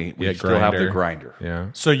family. We Yeah, still have the grinder. grinder. Yeah.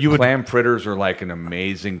 So you would Clam fritters are like an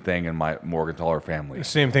amazing thing in my Morgenthaler family,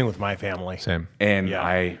 same thing with my family. Same. and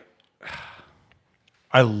Yeah.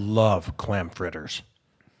 I love clam fritters.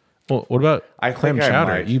 Well, what about I clam think I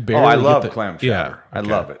chowder? might. You Oh, barely I get love the- clam Yeah, chowder. I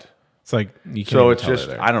okay. love it. It's like you can't. So even it's tell just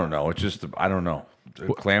they're there. I don't know. It's just I don't know.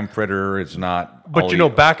 The clam fritter is not. But I'll you know,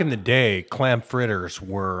 eat- back in the day, clam fritters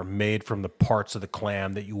were made from the parts of the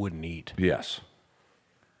clam that you wouldn't eat. Yes.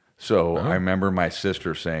 So I remember my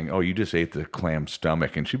sister saying, "Oh, you just ate the clam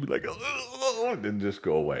stomach," and she'd be like, "Oh," and then just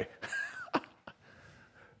go away.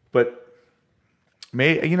 But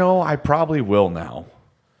I probably will now.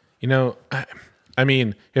 I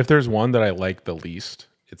mean, if there's one that I like the least,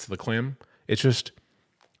 it's the clam. It's just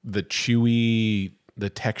the chewy, the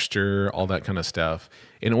texture, all that kind of stuff.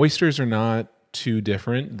 And oysters are not too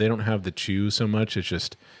different. They don't have the chew so much. It's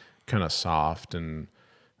just kind of soft and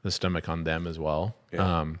the stomach on them as well.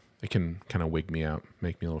 Yeah. It can kind of wig me out,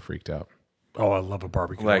 make me a little freaked out. Oh, I love a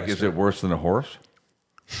barbecue. Like, oyster. is it worse than a horse?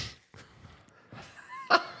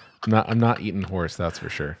 I'm not eating horse, that's for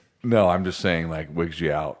sure. No, I'm just saying, like, wigs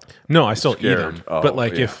you out. No, I still eat Scared. them. Oh, but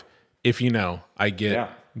like yeah. if I get Yeah.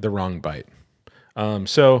 the wrong bite.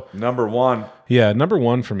 So Number one, yeah, number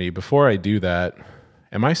one for me, before I do that,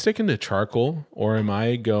 am I sticking to charcoal or am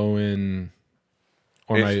I going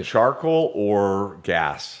or am it's I charcoal or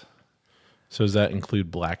gas. so does that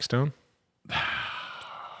include Blackstone?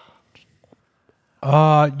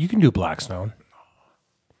 You can do Blackstone.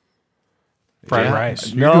 Fried Yeah.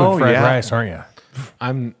 rice. You're No, doing fried yeah. rice, aren't you?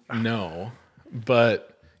 I'm no,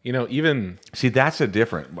 but even See, that's a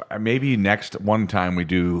different. Maybe next one time we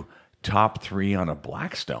do top 3 on a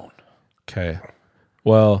Blackstone. okay.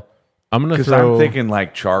 Well, I'm gonna Because throw. I'm thinking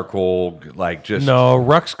like charcoal, like just No,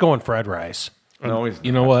 Ruck's going fried rice. No, he's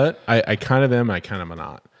You know what? I kind of am. I kind of am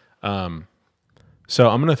not. So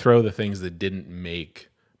I'm going to throw the things that didn't make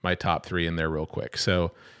my top 3 in there real quick.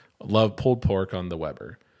 So love pulled pork on the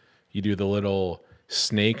Weber. You do the little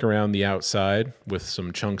snake around the outside with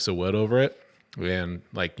some chunks of wood over it, and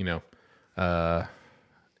 8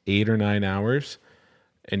 or 9 hours,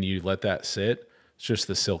 and you let that sit. It's just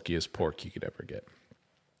the silkiest pork you could ever get.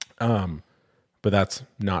 But that's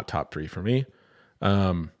not top 3 for me.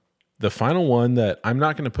 The final one that I'm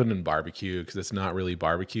not going to put in barbecue because it's not really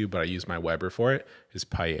barbecue, but I use my Weber for it, is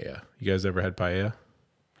paella. You guys ever had paella?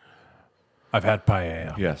 I've had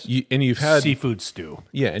paella. Yes. You've had Seafood stew.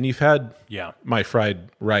 yeah, and you've had Yeah. my fried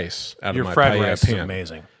rice out Your of my fried paella rice pan. is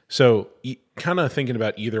amazing. So kind of thinking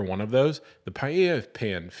about either one of those, the paella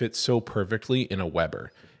pan fits so perfectly in a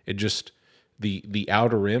Weber. It just the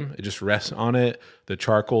outer rim, it just rests on it. The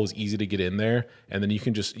charcoal is easy to get in there, and then you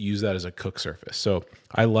can just use that as a cook surface. So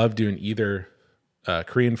I love doing either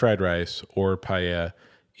Korean fried rice or paella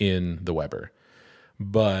in the Weber.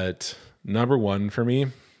 But number 1 for me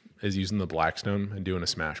is using the Blackstone and doing a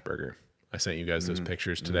smash burger. I sent you guys those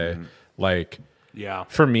pictures today. Yeah.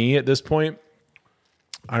 For me at this point,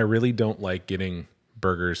 I really don't like getting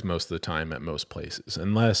burgers most of the time at most places,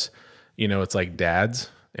 unless, it's like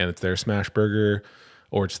Dad's and it's their smash burger,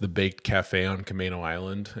 or it's the Baked Cafe on Camino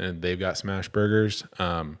Island and they've got smash burgers.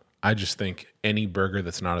 I just think any burger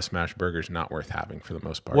that's not a smash burger is not worth having for the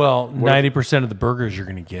most part. Well, 90% of the burgers you're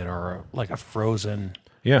going to get are like a frozen.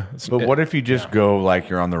 yeah. But what if you just go like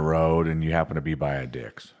you're on the road and you happen to be by a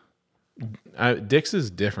Dick's? Dick's is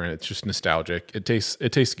different. It's just nostalgic. It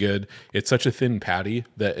tastes good. It's such a thin patty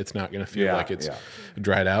that it's not going to feel like it's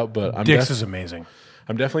dried out. But Dick's is amazing.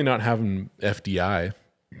 I'm definitely not having FDI.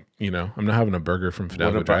 I'm not having a burger from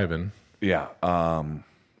Fidalgo Drive-In. Yeah.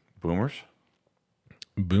 Boomers?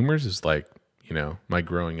 Boomers is like, my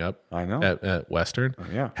growing up I know. at Western.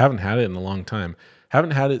 Yeah. Haven't had it in a long time.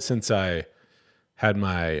 Haven't had it since I had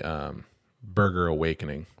my burger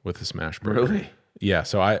awakening with the smash burger. Really? Yeah.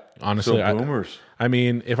 So I honestly, So Boomers. I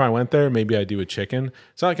mean, if I went there, maybe I'd do a chicken.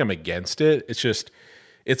 It's not like I'm against it.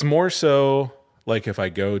 It's more so like if I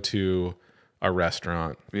go to a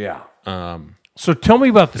restaurant. Yeah. So tell me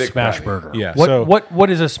about the Thick smash patty. burger. Yeah, What, so- what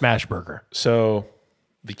is a smash burger? So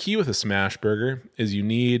the key with a smash burger is you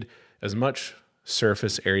need as much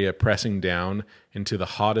surface area pressing down into the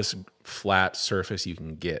hottest flat surface you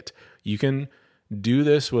can get. You can do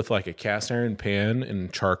this with like a cast iron pan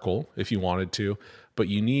and charcoal if you wanted to, but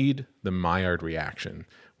you need the Maillard reaction.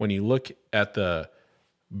 When you look at the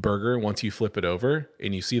burger, once you flip it over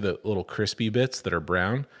and you see the little crispy bits that are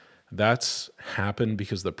brown, that's happened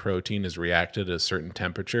because the protein is reacted at a certain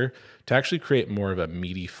temperature to actually create more of a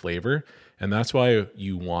meaty flavor. And that's why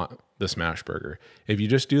you want the smash burger. If you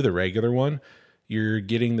just do the regular one, you're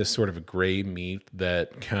getting this sort of gray meat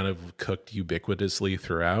that kind of cooked ubiquitously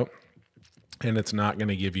throughout, and it's not going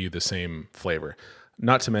to give you the same flavor.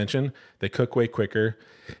 Not to mention, they cook way quicker.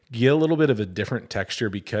 You get a little bit of a different texture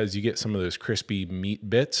because you get some of those crispy meat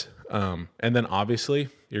bits. And then obviously,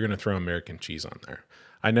 you're going to throw American cheese on there.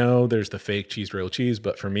 I know there's the fake cheese, real cheese,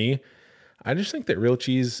 but for me, I just think that real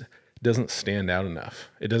cheese doesn't stand out enough.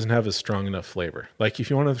 It doesn't have a strong enough flavor. Like if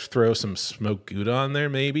you want to throw some smoked Gouda on there,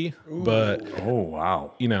 maybe. But Oh,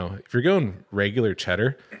 wow. if you're going regular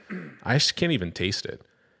cheddar, I just can't even taste it.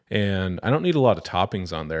 And I don't need a lot of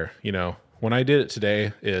toppings on there. When I did it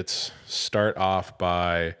today, it's start off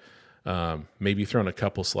by maybe throwing a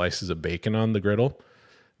couple slices of bacon on the griddle.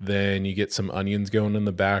 Then you get some onions going in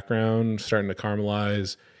the background, starting to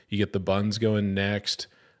caramelize. You get the buns going next.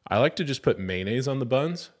 I like to just put mayonnaise on the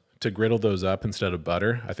buns to griddle those up instead of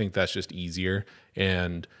butter. I think that's just easier.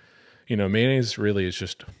 And, mayonnaise really is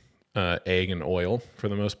just egg and oil for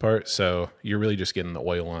the most part. So you're really just getting the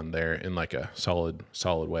oil on there in like a solid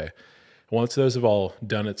way. Once those have all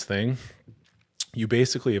done its thing, you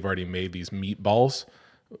basically have already made these meatballs,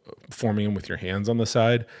 forming them with your hands on the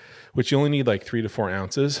side, which you only need like 3 to 4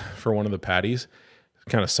 ounces for one of the patties.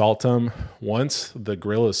 Kind of salt them. Once the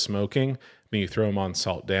grill is smoking, then you throw them on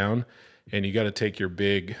salt down, and you got to take your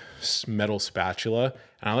big metal spatula.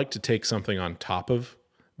 And I like to take something on top of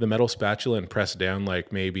the metal spatula and press down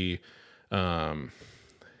like maybe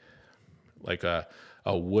like a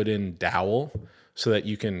wooden dowel so that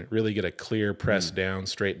you can really get a clear press down,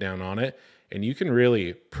 straight down on it. And you can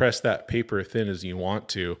really press that paper thin as you want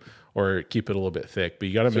to, or keep it a little bit thick. But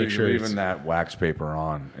you got to make sure you're leaving that wax paper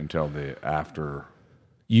on until the after.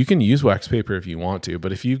 You can use wax paper if you want to,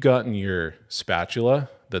 but if you've gotten your spatula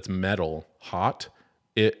that's metal hot,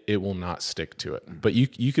 it will not stick to it. But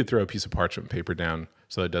you could throw a piece of parchment paper down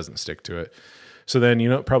so that it doesn't stick to it. So then,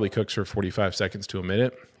 it probably cooks for 45 seconds to a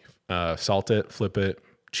minute. Salt it, flip it,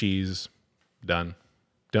 cheese, done.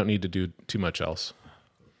 Don't need to do too much else.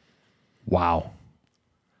 Wow.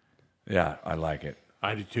 Yeah, I like it.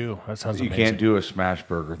 I do too. That sounds You amazing. can't do a smash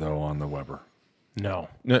burger though on the Weber. No.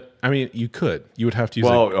 No, I mean, you could. You would have to use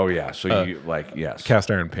Well, oh yeah. So you yes. a cast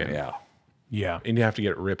iron pan. Yeah. Yeah. And you have to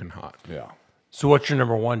get it ripping hot. Yeah. So what's your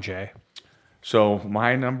number one, Jay? So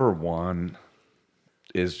my number one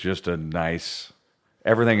is just a nice.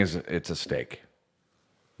 Everything is it's a steak,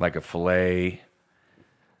 like a fillet.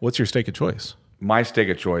 What's your steak of choice? My steak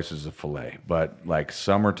of choice is a fillet, but like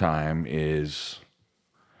summertime is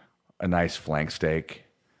a nice flank steak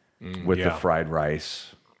with the yeah. fried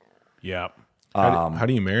rice. Yeah. How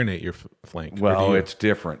do you marinate your flank? Or do Well, you- it's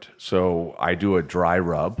different. So I do a dry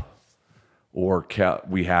rub, or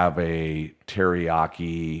we have a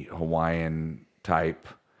teriyaki Hawaiian type.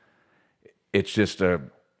 It's just a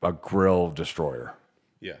grill destroyer.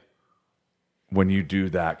 yeah. When you do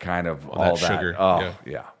that kind of all that that sugar, oh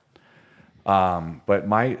yeah. But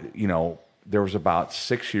there was about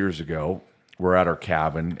 6 years ago, we're at our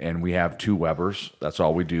cabin and we have 2 Webers. That's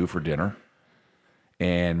all we do for dinner.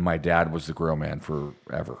 And my dad was the grill man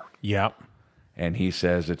forever. Yeah. And he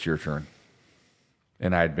says, it's your turn.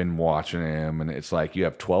 And I'd been watching him, and it's like you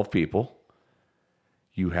have 12 people.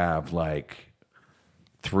 You have like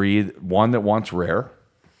 1 that wants rare,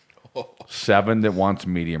 7 that wants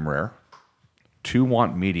medium rare, 2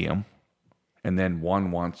 want medium, and then 1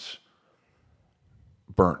 wants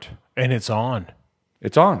burnt. And it's on.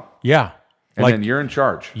 It's on. Yeah. And then you're in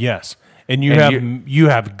charge. Yes. And you And have you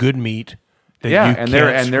have good meat that Yeah, you and can't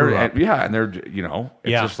they're screw up.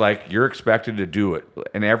 it's Yeah. just like you're expected to do it.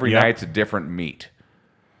 And every Yep. night's a different meat.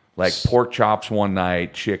 Like pork chops one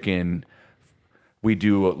night, chicken. We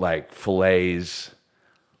do like fillets.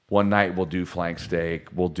 One night we'll do flank steak.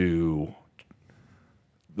 We'll do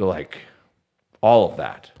all of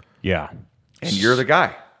that. Yeah. And you're the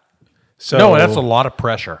guy. So No, that's a lot of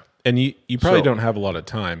pressure. And you probably So- don't have a lot of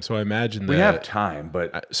time. So I imagine that. We have time,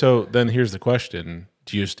 but So then here's the question: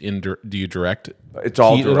 do you just do you direct? It's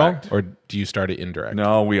all heat direct. at all, or do you start it indirect?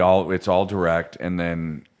 no, it's all direct. And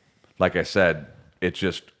then, like I said, it's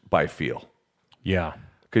just by feel. Yeah.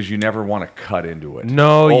 Because you never want to cut into it.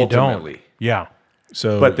 No, you don't. ultimately. Yeah.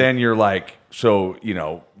 So, But then you're like,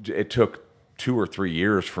 it took 2 or 3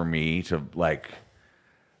 years for me to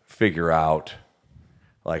figure out,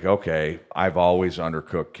 okay, I've always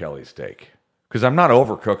undercooked Kelly's steak because I'm not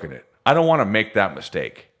overcooking it. I don't want to make that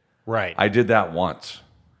mistake. Right. I did that once,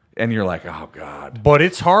 and you're like, oh God. But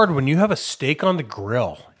it's hard when you have a steak on the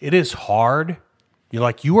grill. It is hard.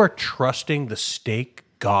 You are trusting the steak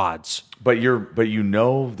gods. But you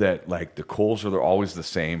know that the coals are always the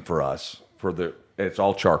same for us. It's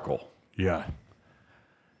all charcoal. Yeah.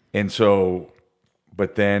 And so,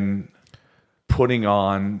 but then putting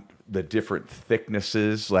on the different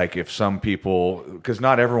thicknesses, like if some people, because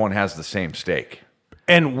not everyone has the same steak.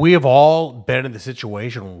 And we have all been in the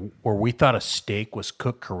situation where we thought a steak was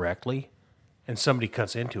cooked correctly and somebody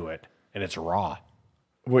cuts into it and it's raw.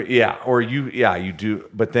 Well, yeah, or you do,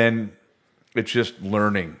 but then it's just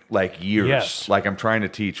learning years. Yes. Like I'm trying to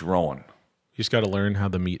teach Rowan. you just got to learn how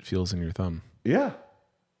the meat feels in your thumb. Yeah.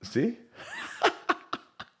 See?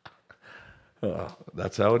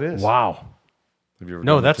 That's how it is. Wow. Have you ever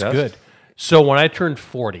No, done the that's test? good. So when I turned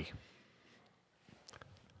 40,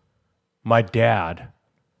 my dad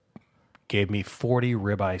gave me 40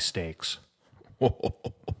 ribeye steaks.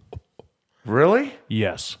 Really?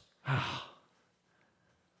 Yes.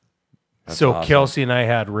 So awesome. Kelsey and I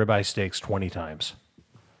had ribeye steaks 20 times.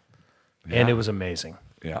 And it was amazing.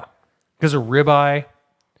 Yeah. Because a ribeye,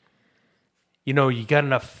 you got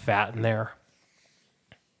enough fat in there.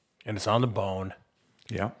 And it's on the bone.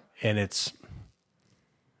 Yeah. And it's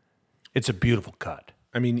a beautiful cut.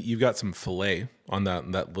 I mean, you've got some fillet on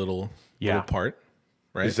that little part,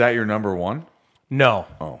 right? Is that your number one? No.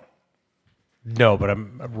 Oh. No, but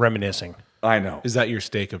I'm reminiscing. I know. Is that your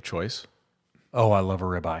steak of choice? Oh, I love a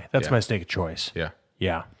ribeye. That's Yeah. my steak of choice. Yeah.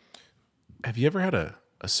 Yeah. Have you ever had a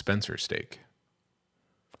Spencer steak?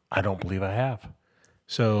 I don't believe I have.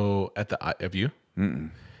 So have you?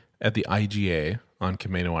 Mm-mm. At the IGA on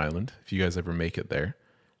Camino Island, if you guys ever make it there,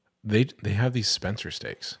 they have these Spencer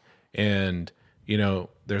steaks, and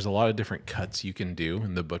there's a lot of different cuts you can do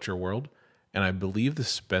in the butcher world, and I believe the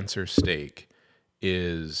Spencer steak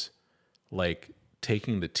is like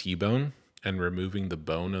taking the T-bone and removing the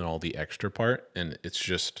bone and all the extra part, and it's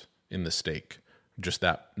just in the steak, just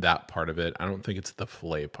that part of it. I don't think it's the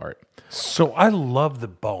fillet part. So I love the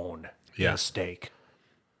bone in Yeah. a steak.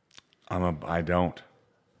 I don't.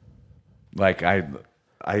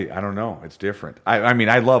 I don't know. It's different. I mean,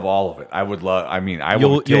 I love all of it. I would love. I mean,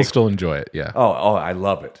 You'll still enjoy it. Yeah. Oh, I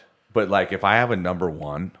love it. But like, if I have a number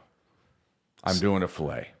one, I'm doing a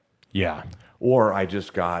filet. Yeah. Or I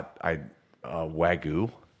just got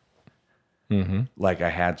Wagyu. Mm-hmm. Like I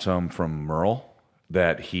had some from Merle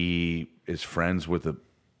that he is friends with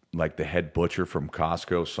the head butcher from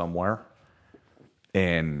Costco somewhere,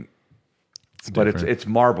 and it's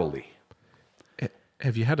marbly.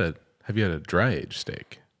 Have you had a dry aged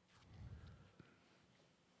steak?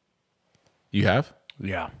 You have?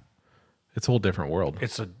 Yeah. It's a whole different world.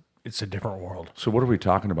 It's a different world. So what are we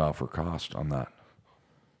talking about for cost on that?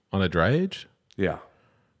 On a dry age? Yeah,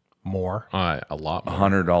 More. A lot more.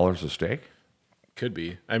 $100 a steak. Could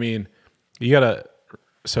be. I mean, you gotta.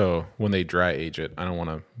 So when they dry age it, I don't want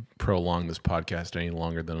to prolong this podcast any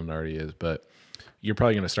longer than it already is, but you're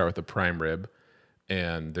probably going to start with the prime rib,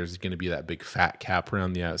 and there's going to be that big fat cap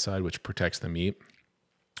around the outside, which protects the meat.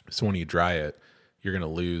 So when you dry it, you're going to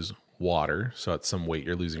lose water. So that's some weight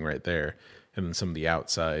you're losing right there. And then some of the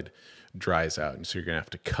outside dries out. And so you're going to have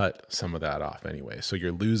to cut some of that off anyway. So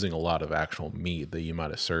you're losing a lot of actual meat that you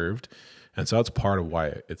might have served. And so that's part of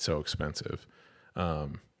why it's so expensive.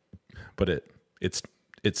 But it's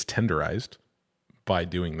tenderized by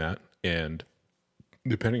doing that. And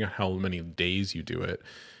depending on how many days you do it,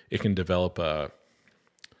 it can develop a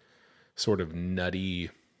sort of nutty,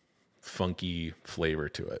 funky flavor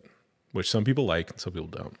to it, which some people like and some people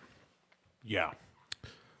don't. Yeah.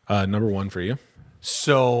 Number one for you.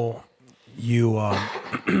 So you,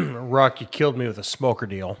 Ruck, you killed me with a smoker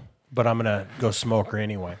deal, but I'm going to go smoker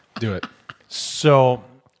anyway. Do it. So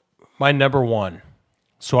my number one.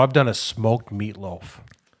 So I've done a smoked meatloaf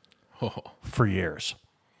for years.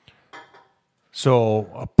 So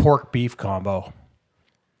a pork beef combo,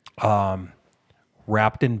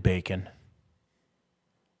 wrapped in bacon,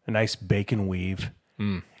 a nice bacon weave,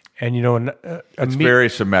 and It's very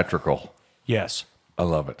symmetrical. Yes, I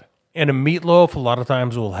love it. and a meatloaf a lot of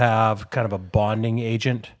times will have kind of a bonding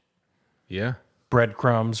agent, Yeah.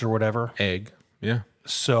 breadcrumbs or whatever. Egg. Yeah.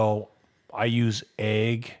 So I use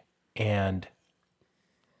egg and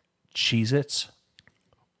Cheez-Its.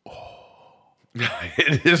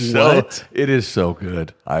 It is What? It is so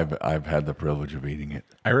good. I've had the privilege of eating it.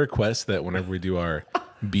 I request that whenever we do our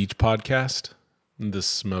beach podcast, the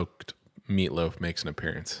smoked meatloaf makes an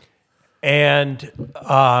appearance. And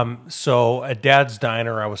so at Dad's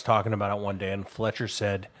Diner, I was talking about it one day, and Fletcher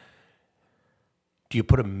said, "Do you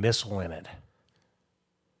put a missile in it?"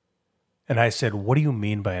 And I said, "What do you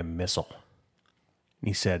mean by a missile?" And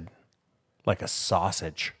he said, "Like a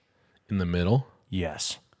sausage." In the middle?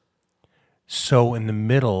 Yes. So in the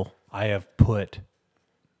middle, I have put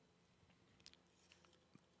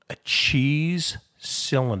a cheese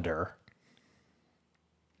cylinder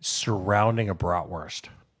surrounding a bratwurst.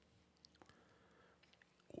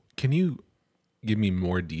 Can you give me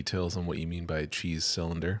more details on what you mean by a cheese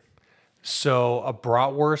cylinder? So a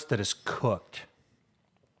bratwurst that is cooked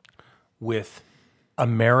with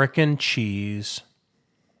American cheese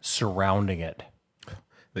surrounding it.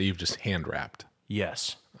 That you've just hand wrapped.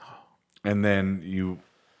 Yes. And then you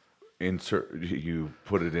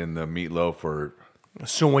put it in the meatloaf or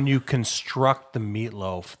So when you construct the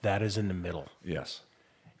meatloaf, that is in the middle yes.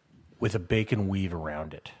 with a bacon weave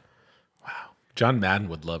around it. John Madden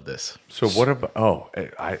would love this. So what about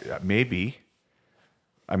maybe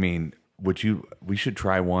I mean, we should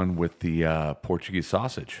try one with the Portuguese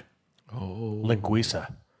sausage.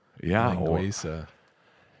 Linguiça. Yeah. Linguiça.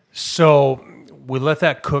 So we let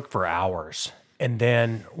that cook for hours. And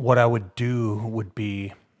then what I would do would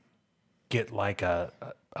be get like a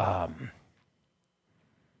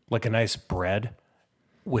nice bread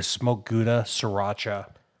with smoked Gouda, sriracha,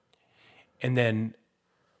 and then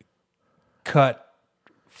cut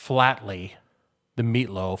flatly the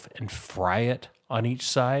meatloaf and fry it on each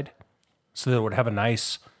side so that it would have a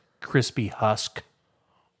nice crispy husk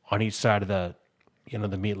on each side of the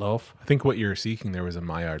meatloaf. I think what you're seeking there was a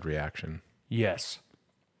Maillard reaction. Yes.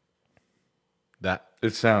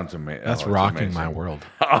 It sounds amazing. That's rocking my world.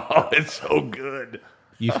 Oh, it's so good.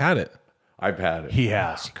 You've had it. I've had it. He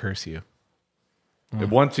has. Curse you.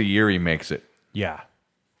 Once a year he makes it. Yeah.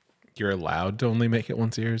 You're allowed to only make it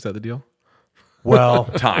once a year. Is that the deal? Well,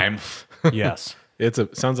 Time. yes.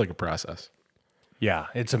 Sounds like a process. Yeah,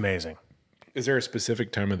 it's amazing. Is there a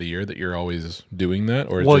specific time of the year that you're always doing that,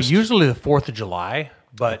 or Well, just, usually the 4th of July,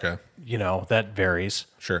 but, Okay. That varies.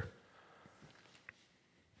 Sure.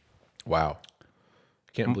 Wow.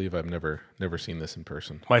 I can't believe I've never seen this in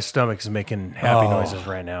person. My stomach is making happy noises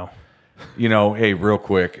right now. Hey, real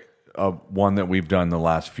quick, one that we've done the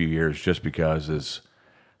last few years just because is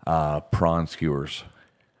prawn skewers.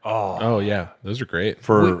 Oh yeah, those are great.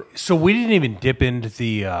 So we didn't even dip into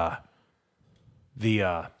the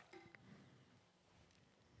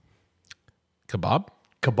Kebab?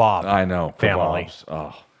 kebab. I know. Family. Kebabs.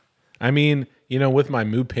 Oh, I mean, with my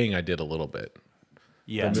mu ping, I did a little bit.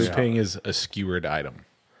 Yes. Mu ping is a skewered item.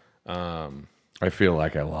 I feel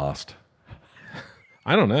like I lost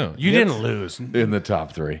I don't know. You didn't lose. in the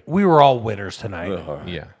top 3. We were all winners tonight.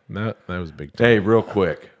 Yeah, that was big time. Hey, real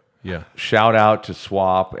quick. Yeah. Shout out to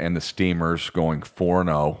Swap and the Steamers going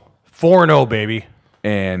 4-0. 4-0, baby.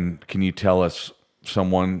 And can you tell us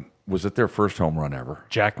was it their first home run ever?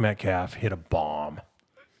 Jack Metcalf hit a bomb.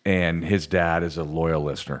 And his dad is a loyal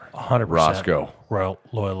listener. 100%. Roscoe.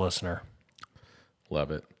 Loyal listener. Love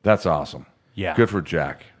it. That's awesome. Yeah. Good for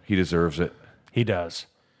Jack. He deserves it. He does.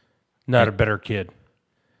 Not a better kid.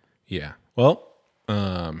 Yeah. Well,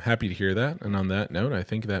 happy to hear that. And on that note, I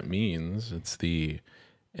think that means it's the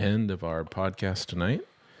end of our podcast tonight.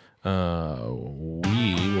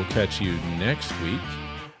 We will catch you next week.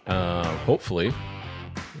 Hopefully,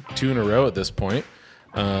 2 in a row at this point.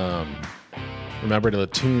 Remember to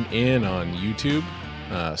tune in on YouTube,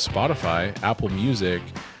 Spotify, Apple Music,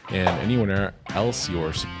 and anywhere else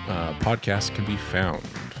your podcast can be found.